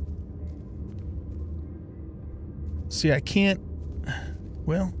 See, I can't...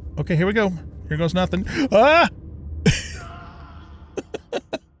 Well, okay, here we go. Here goes nothing. Ah!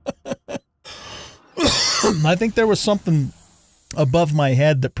 I think there was something above my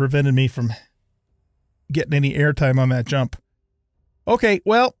head that prevented me from getting any airtime on that jump. Okay,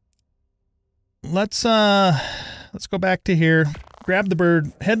 well, let's go back to here, grab the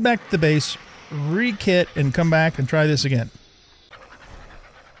bird, head back to the base, re-kit, and come back and try this again.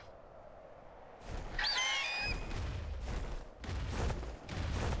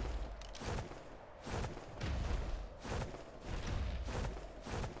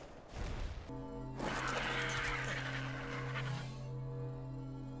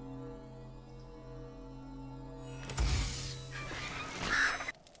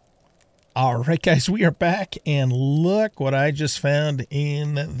 All right, guys, we are back, and look what I just found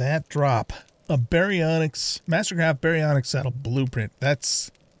in that drop. A Baryonyx, Mastercraft Baryonyx saddle blueprint. That's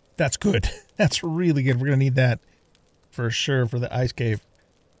good. That's really good. We're going to need that for sure for the ice cave.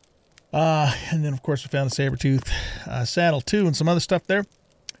 And then, of course, we found a Sabertooth saddle, too, and some other stuff there.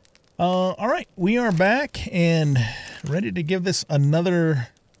 All right, we are back and ready to give this another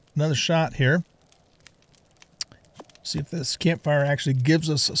shot here. See if this campfire actually gives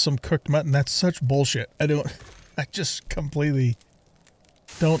us some cooked mutton. That's such bullshit. I just completely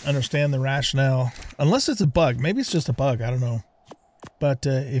don't understand the rationale. Unless it's a bug. Maybe it's just a bug. I don't know. But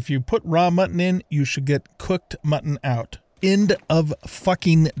if you put raw mutton in, you should get cooked mutton out. End of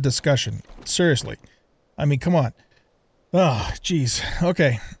fucking discussion. Seriously. I mean, come on. Oh, jeez.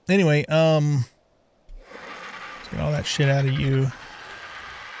 Okay. Anyway, let's get all that shit out of you.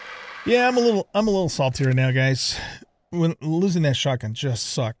 Yeah, I'm a little salty right now, guys. When losing that shotgun just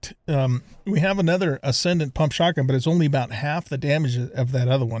sucked. We have another Ascendant pump shotgun, but it's only about half the damage of that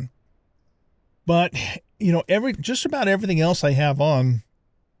other one. But, you know, just about everything else I have on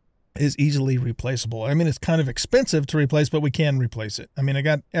is easily replaceable. I mean, it's kind of expensive to replace, but we can replace it. I mean, I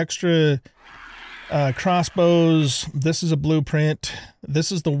got extra crossbows. This is a blueprint.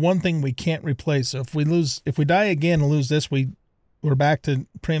 This is the one thing we can't replace. So if we die again and lose this, we're back to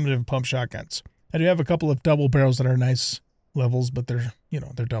primitive pump shotguns. I do have a couple of double barrels that are nice levels, but they're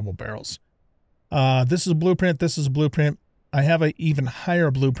double barrels. This is a blueprint. This is a blueprint. I have an even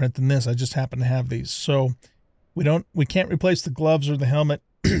higher blueprint than this. I just happen to have these. So we can't replace the gloves or the helmet,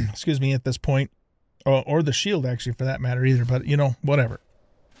 excuse me, at this point, or the shield actually for that matter either, but you know, whatever.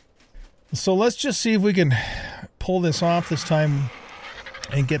 So let's just see if we can pull this off this time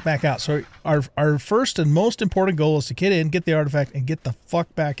and get back out. So our first and most important goal is to get in, get the artifact, and get the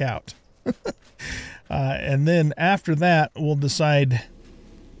fuck back out. And then after that, we'll decide,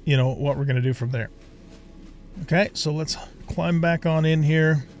 you know, what we're going to do from there. Okay, so let's climb back on in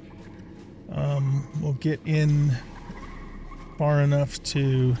here. We'll get in far enough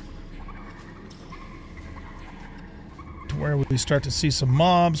to where we start to see some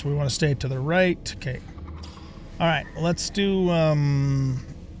mobs. We want to stay to the right. Okay. All right, let's do, I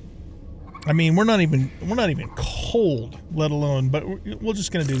mean, we're not even cold, let alone, but we're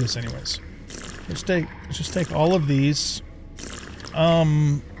just going to do this anyways. Let's just take all of these.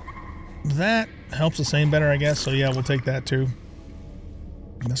 That helps us aim better, I guess. So yeah, we'll take that too.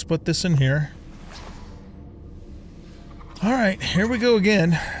 Let's put this in here. All right, here we go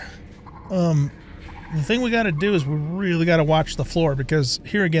again. The thing we got to do is we really got to watch the floor, because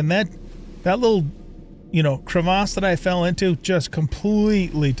here again, that little, you know, crevasse that I fell into just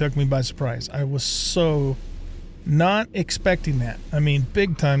completely took me by surprise. I was so not expecting that. I mean,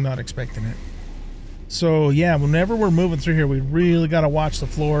 big time not expecting it. So yeah, whenever we're moving through here, we really got to watch the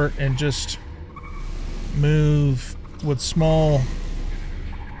floor and just move with small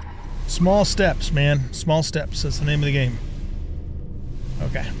steps, man. Small steps. That's the name of the game.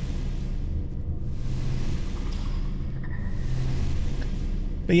 Okay.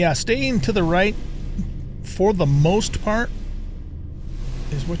 But yeah, staying to the right for the most part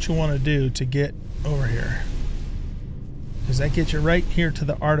is what you want to do to get over here, because that gets you right here to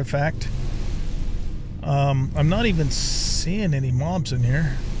the artifact. I'm not even seeing any mobs in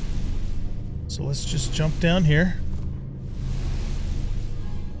here, so let's just jump down here,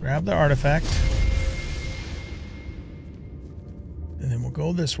 grab the artifact, and then we'll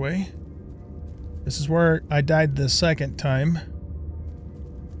go this way. This is where I died the second time.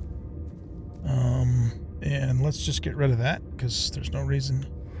 And let's just get rid of that, because there's no reason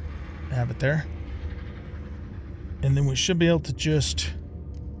to have it there. And then we should be able to just,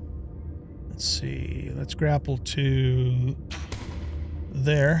 let's see, let's grapple to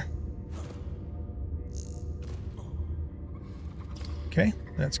there. Okay,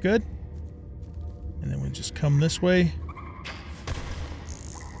 that's good. And then we just come this way.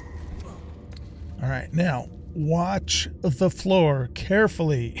 All right, now watch the floor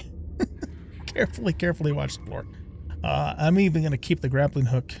carefully. Carefully watch the floor. I'm even going to keep the grappling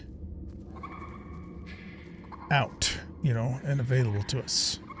hook out, you know, and available to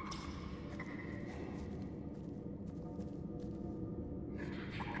us.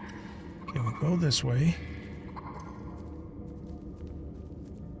 Okay, we'll go this way.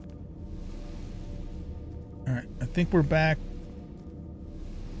 All right, I think we're back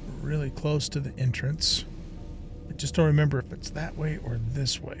really close to the entrance. I just don't remember if it's that way or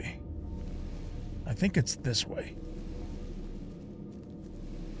this way. I think it's this way.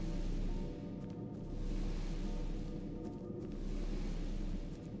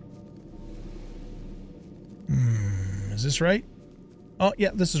 Is this right? Oh, yeah,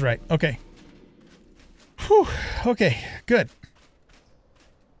 this is right. Okay. Whew. Okay, good.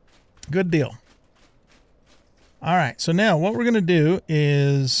 Good deal. All right, so now what we're going to do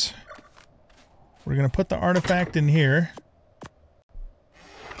is we're going to put the artifact in here.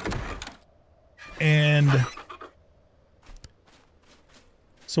 And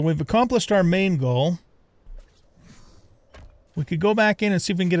so we've accomplished our main goal. We could go back in and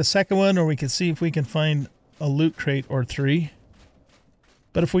see if we can get a second one, or we could see if we can find a loot crate or 3.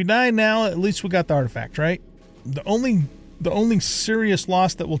 But if we die now, at least we got the artifact, right? The only serious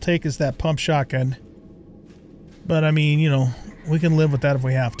loss that we'll take is that pump shotgun. But I mean, you know, we can live with that if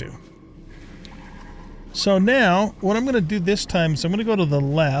we have to. So now, what I'm going to do this time is I'm going to go to the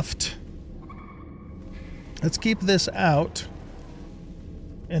left. Let's keep this out.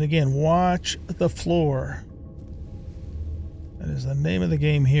 And again, watch the floor. That is the name of the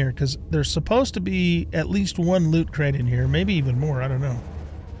game here, because there's supposed to be at least one loot crate in here, maybe even more, I don't know.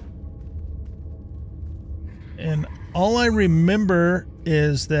 And all I remember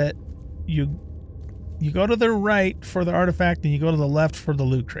is that you go to the right for the artifact and you go to the left for the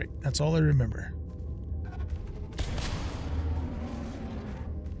loot crate. That's all I remember.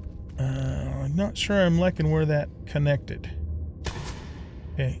 I'm not sure I'm liking where that connected.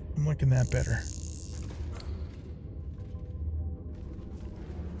 Okay, I'm liking that better.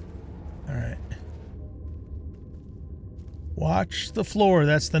 Alright. Watch the floor.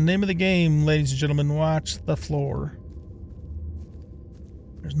 That's the name of the game, ladies and gentlemen. Watch the floor.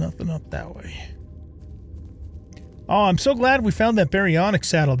 There's nothing up that way. Oh, I'm so glad we found that baryonic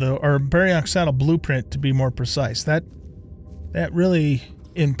saddle, though, or baryonic saddle blueprint, to be more precise. That really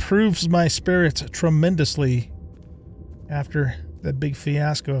improves my spirits tremendously after the big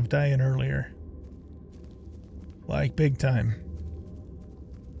fiasco of dying earlier. Like, big time.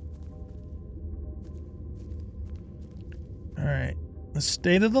 Alright, let's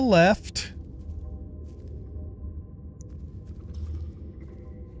stay to the left.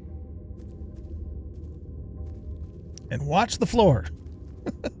 And watch the floor.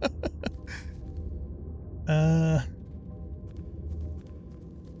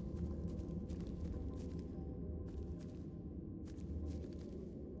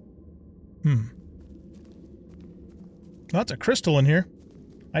 Lots of crystal in here.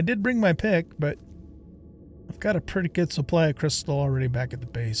 I did bring my pick, but I've got a pretty good supply of crystal already back at the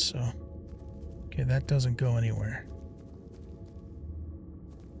base, so... Okay, that doesn't go anywhere.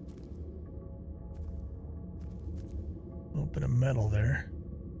 A little bit of metal there.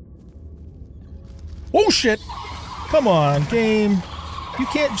 Oh, shit! Come on, game. You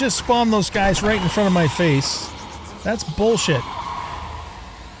can't just spawn those guys right in front of my face. That's bullshit.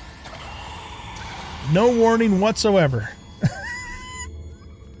 No warning whatsoever.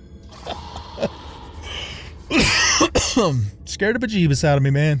 Scared the bejeebus out of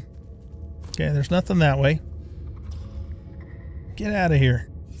me, man. Okay, there's nothing that way. Get out of here.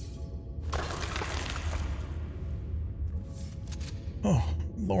 Oh,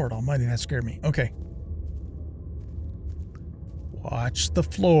 Lord almighty, that scared me. Okay. Watch the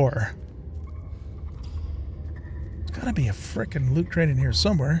floor. There's gotta be a frickin' loot crate in here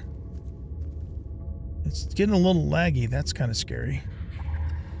somewhere. It's getting a little laggy. That's kind of scary.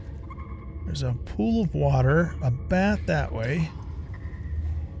 There's a pool of water, a bat that way.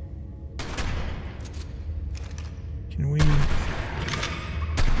 Can we...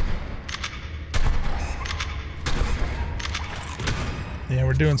 Yeah,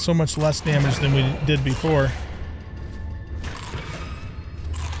 we're doing so much less damage than we did before.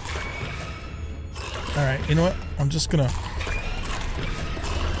 Alright, you know what? I'm just gonna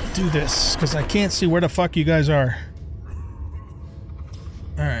do this, because I can't see where the fuck you guys are.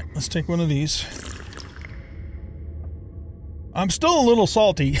 Alright, let's take one of these. I'm still a little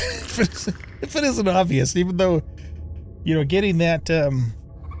salty, if it isn't obvious, even though, you know, getting that,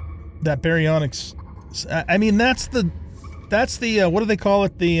 that baryonics... I mean, that's the, what do they call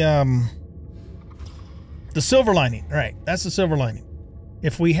it? The silver lining. Right, that's the silver lining.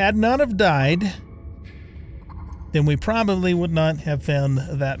 If we had not have died, then we probably would not have found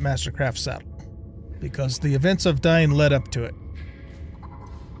that Mastercraft saddle, because the events of dying led up to it.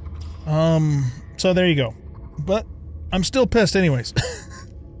 So there you go. But I'm still pissed anyways.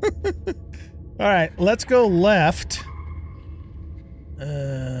 Alright, let's go left.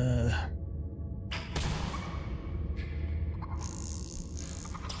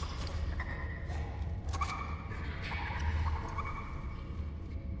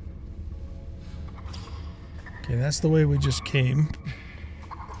 Okay, that's the way we just came.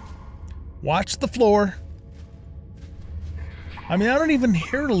 Watch the floor. I mean, I don't even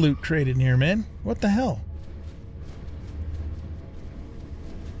hear a loot crate in here, man. What the hell?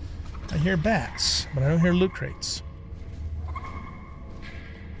 I hear bats, but I don't hear loot crates.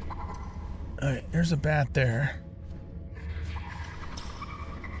 Alright, there's a bat there.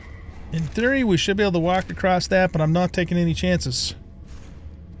 In theory, we should be able to walk across that, but I'm not taking any chances.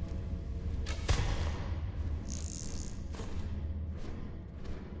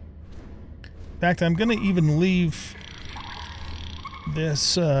 In fact, I'm going to even leave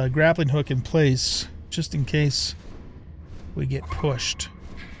this grappling hook in place just in case we get pushed.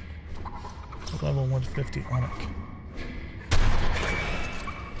 Level 150 on it.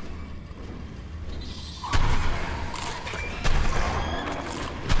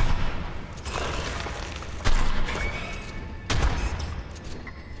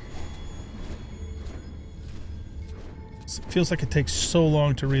 It feels like it takes so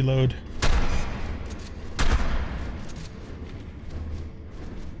long to reload.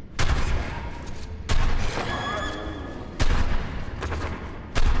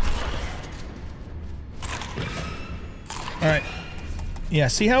 Yeah,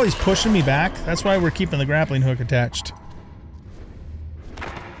 see how he's pushing me back? That's why we're keeping the grappling hook attached.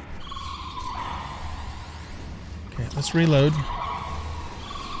 Okay, let's reload.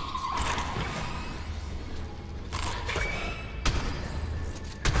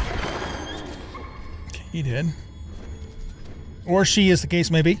 Okay, he did. Or she, as the case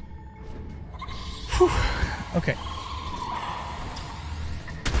may be. Whew. Okay.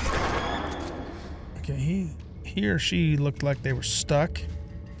 Okay, he or she looked like they were stuck.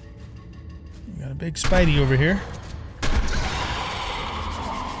 We got a big Spidey over here.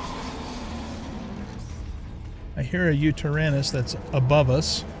 I hear a Uranus that's above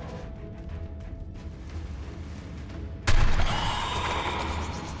us.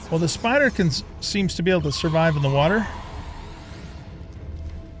 Well, the spider seems to be able to survive in the water.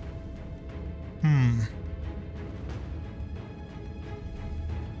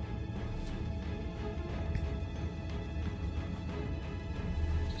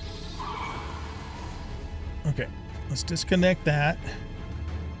 Okay, let's disconnect that.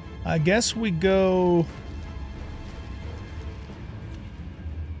 I guess we go...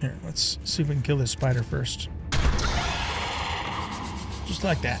 Here, let's see if we can kill this spider first. Just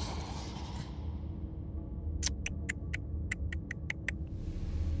like that.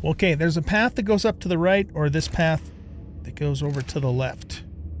 Okay, there's a path that goes up to the right, or this path that goes over to the left.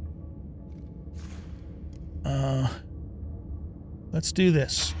 Let's do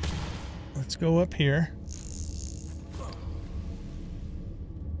this. Let's go up here.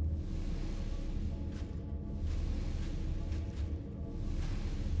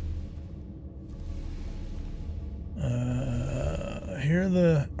 Here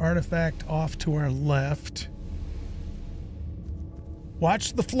the artifact off to our left.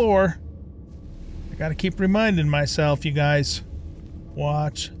 Watch the floor. I gotta keep reminding myself, you guys.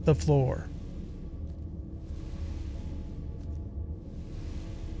 Watch the floor.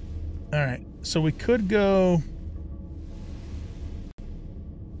 Alright, so we could go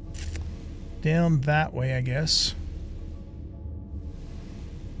down that way, I guess.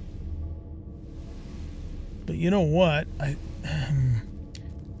 But you know what? I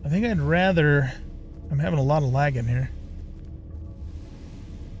think I'd rather... I'm having a lot of lag in here.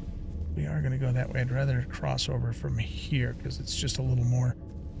 We are going to go that way. I'd rather cross over from here because it's just a little more...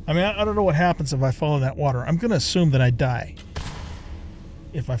 I mean, I don't know what happens if I fall in that water. I'm going to assume that I die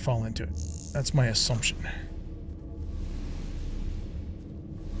if I fall into it. That's my assumption.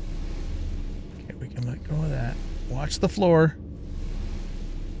 Okay, we can let go of that. Watch the floor.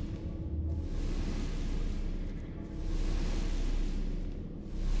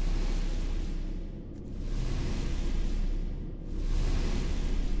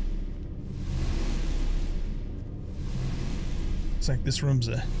 Looks like this room's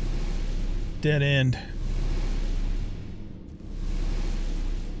a dead end.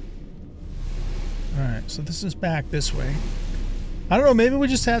 Alright, so this is back this way. I don't know, maybe we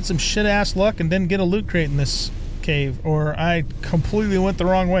just had some shit-ass luck and didn't get a loot crate in this cave, or I completely went the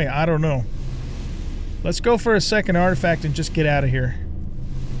wrong way. I don't know. Let's go for a second artifact and just get out of here.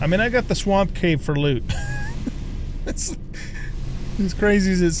 I mean, I got the swamp cave for loot. It's, as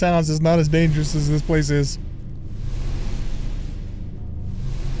crazy as it sounds, it's not as dangerous as this place is.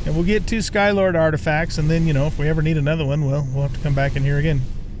 And we'll get 2 Skylord artifacts, and then, you know, if we ever need another one, well, we'll have to come back in here again.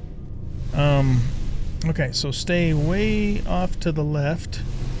 Okay, so stay way off to the left.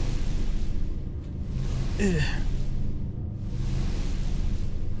 Ugh.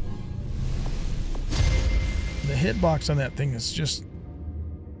 The hitbox on that thing is just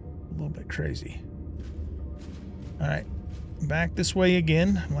a little bit crazy. Alright, back this way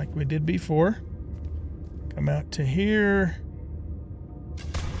again, like we did before. Come out to here.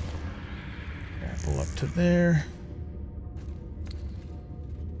 Pull up to there.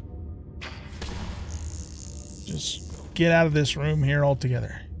 Just get out of this room here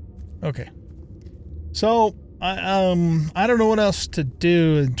altogether. Okay. So, I don't know what else to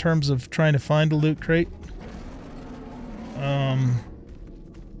do in terms of trying to find a loot crate.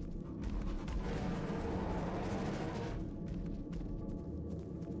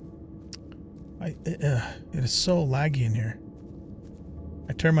 It is so laggy in here.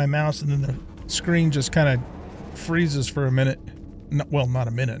 I turn my mouse and then the screen just kind of freezes for a minute. No, well, not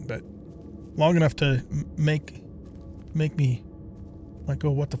a minute, but long enough to make me like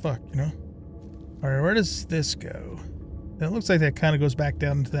go, what the fuck, you know? All right, where does this go? It looks like that kind of goes back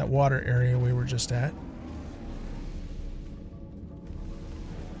down into that water area we were just at.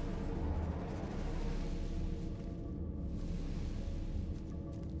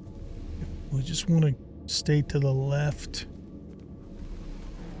 We just want to stay to the left.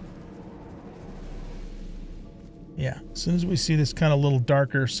 Yeah, as soon as we see this kind of little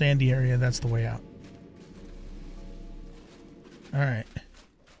darker sandy area, that's the way out. All right.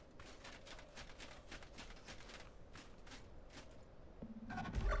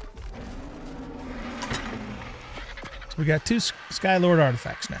 So we got 2 Skylord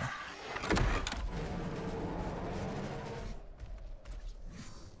artifacts now.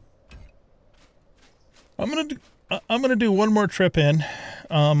 I'm gonna do one more trip in,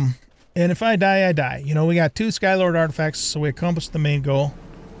 and if I die, I die. You know, we got 2 Skylord artifacts, so we accomplished the main goal.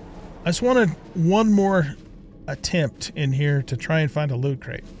 I just wanted one more attempt in here to try and find a loot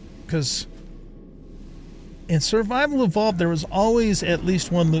crate, because in Survival Evolved there was always at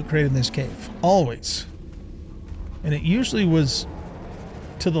least one loot crate in this cave, always, and it usually was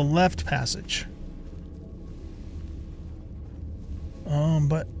to the left passage.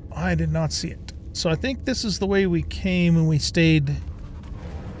 But I did not see it. So I think this is the way we came, and we stayed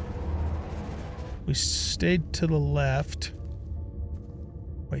to the left.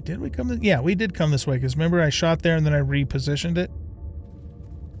 Wait, did we come this? Yeah, we did come this way, because remember I shot there and then I repositioned it?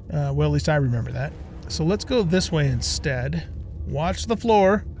 Well, at least I remember that. So let's go this way instead. Watch the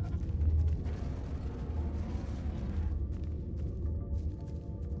floor.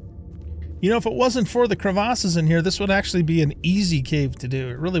 You know, if it wasn't for the crevasses in here, this would actually be an easy cave to do.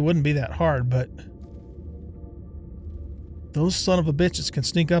 It really wouldn't be that hard, but those son of a bitches can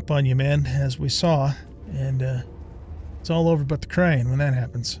sneak up on you, man, as we saw. And it's all over but the crying when that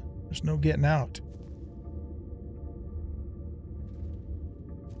happens. There's no getting out.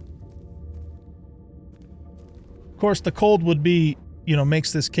 Of course, the cold would be, you know,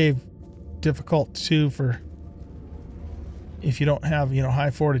 makes this cave difficult too for if you don't have, you know,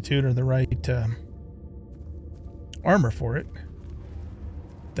 high fortitude or the right armor for it.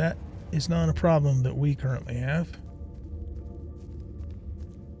 That is not a problem that we currently have.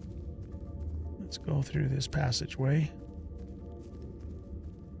 Let's go through this passageway.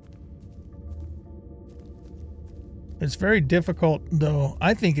 It's very difficult, though,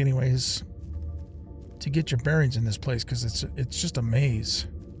 I think anyways, to get your bearings in this place, because it's just a maze.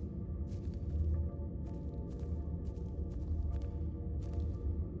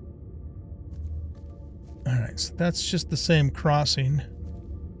 Alright, so that's just the same crossing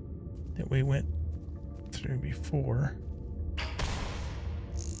that we went through before.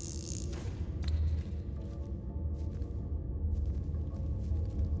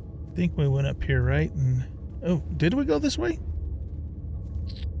 I think we went up here, right? And oh, did we go this way?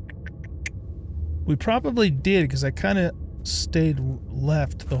 We probably did, because I kind of stayed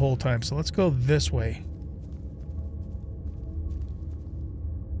left the whole time. So let's go this way.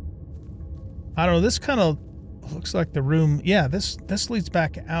 I don't know, this kind of looks like the room. Yeah, this leads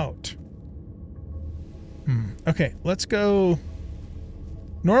back out. Okay, let's go.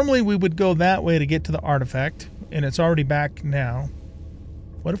 Normally we would go that way to get to the artifact, and it's already back now.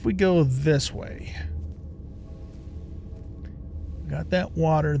 What if we go this way? Got that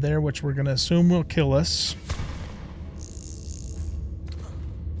water there, which we're going to assume will kill us.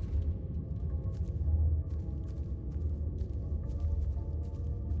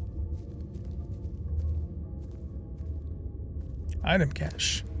 Item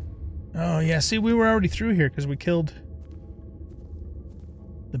cache. Oh, yeah. See, we were already through here because we killed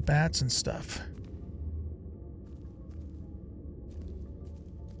the bats and stuff.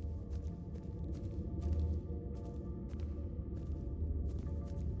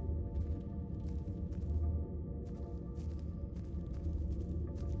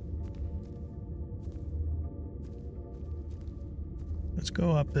 Let's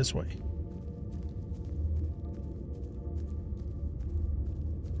go up this way.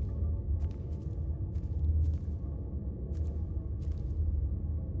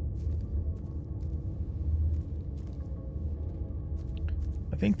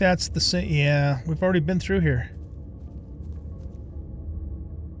 I think that's the same. Yeah, we've already been through here.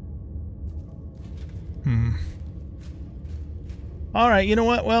 All right, you know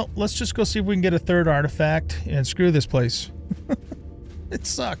what? Well, let's just go see if we can get a third artifact and screw this place. It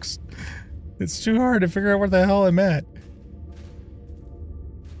sucks. It's too hard to figure out where the hell I'm at.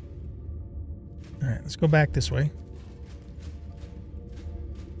 All right, let's go back this way.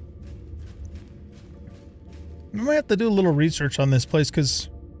 I might have to do a little research on this place because,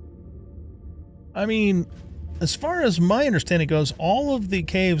 I mean, as far as my understanding goes, all of the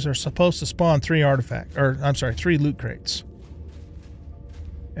caves are supposed to spawn 3 loot crates.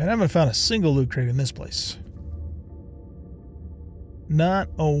 And I haven't found a single loot crate in this place. Not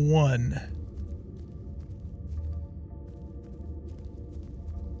a one.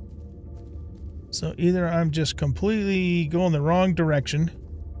 So either I'm just completely going the wrong direction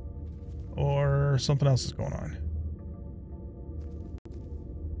or something else is going on.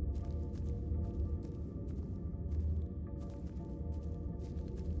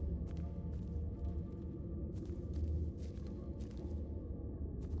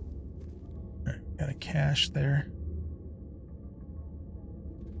 cache there.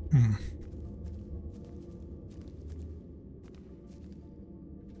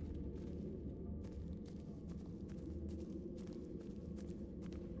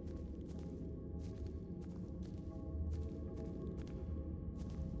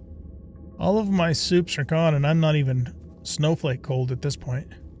 All of my soups are gone, and I'm not even snowflake cold at this point.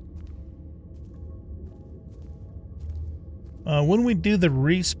 When we do the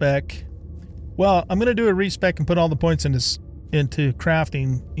respec, well, I'm going to do a respec and put all the points into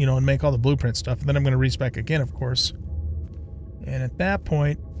crafting, you know, and make all the blueprint stuff. And then I'm going to respec again, of course. And at that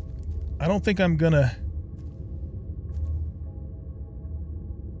point, I don't think I'm going to...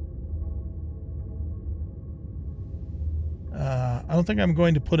 I don't think I'm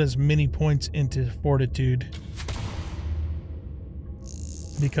going to put as many points into fortitude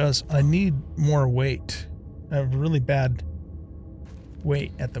because I need more weight. I have really bad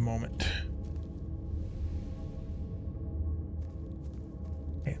weight at the moment.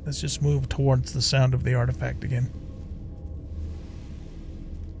 Okay, let's just move towards the sound of the artifact again.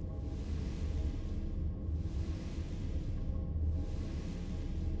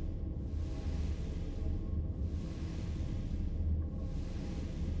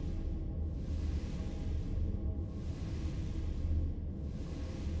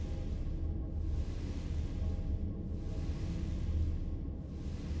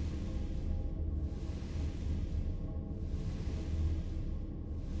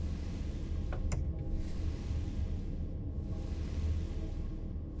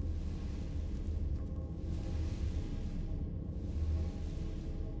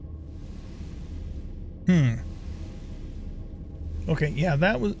 Okay, yeah,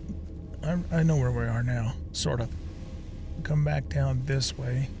 that was... I know where we are now, sort of. Come back down this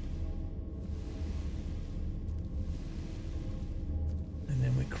way. And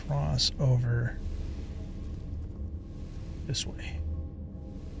then we cross over this way.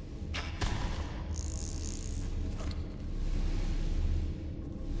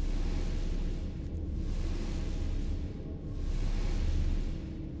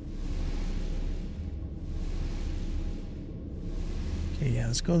 Okay, yeah,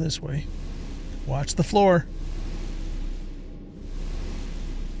 let's go this way. Watch the floor.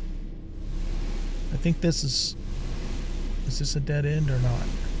 I think this is... Is this a dead end or not?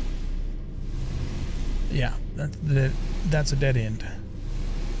 Yeah, that's a dead end. I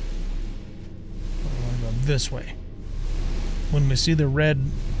want to go this way. When we see the red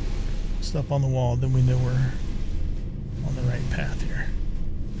stuff on the wall, then we know we're on the right path here.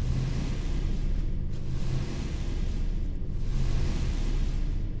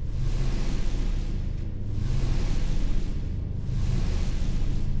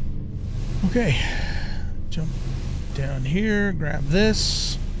 Okay, jump down here, grab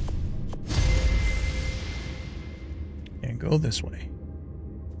this, and go this way.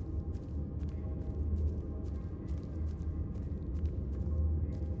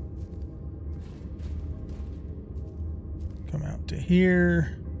 Come out to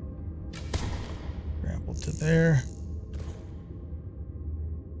here, grapple to there.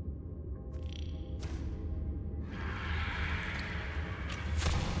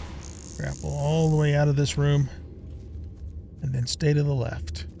 Grapple all the way out of this room and then stay to the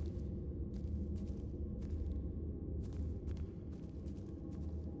left.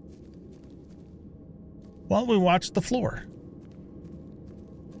 While we watch the floor.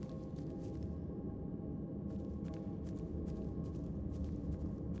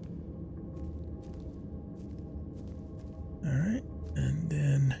 All right, and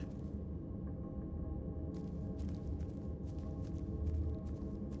then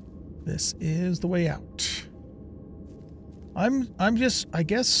this is the way out. I'm just, I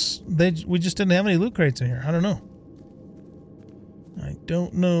guess we just didn't have any loot crates in here. I don't know. I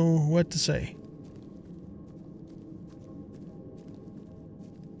don't know what to say.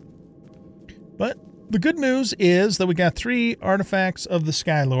 But the good news is that we got 3 artifacts of the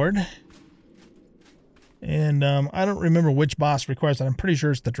Skylord. And I don't remember which boss requires that. I'm pretty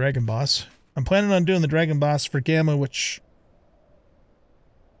sure it's the Dragon Boss. I'm planning on doing the Dragon Boss for Gamma, which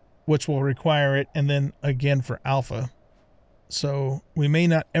will require it, and then again for Alpha. So we may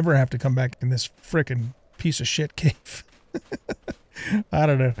not ever have to come back in this frickin' piece of shit cave. I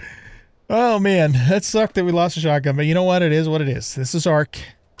don't know. Oh man, that sucked that we lost a shotgun, but you know what? It is what it is. This is Ark.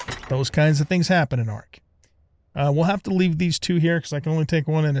 Those kinds of things happen in Ark. We'll have to leave these 2 here because I can only take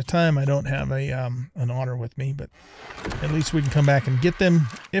one at a time. I don't have a an honor with me, but at least we can come back and get them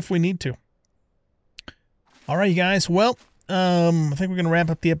if we need to. All right, you guys. Well, I think we're going to wrap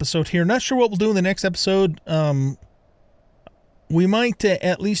up the episode here. Not sure what we'll do in the next episode. we might,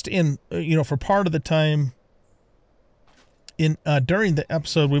 at least in, for part of the time during the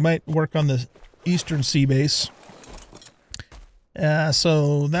episode, we might work on the Eastern Sea Base.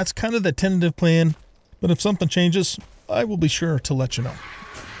 So that's kind of the tentative plan. But if something changes, I will be sure to let you know.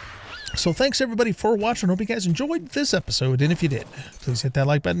 So thanks everybody for watching. Hope you guys enjoyed this episode. And if you did, please hit that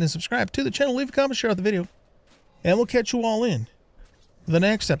like button and subscribe to the channel. Leave a comment, share out the video. And we'll catch you all in the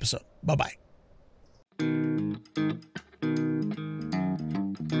next episode. Bye-bye.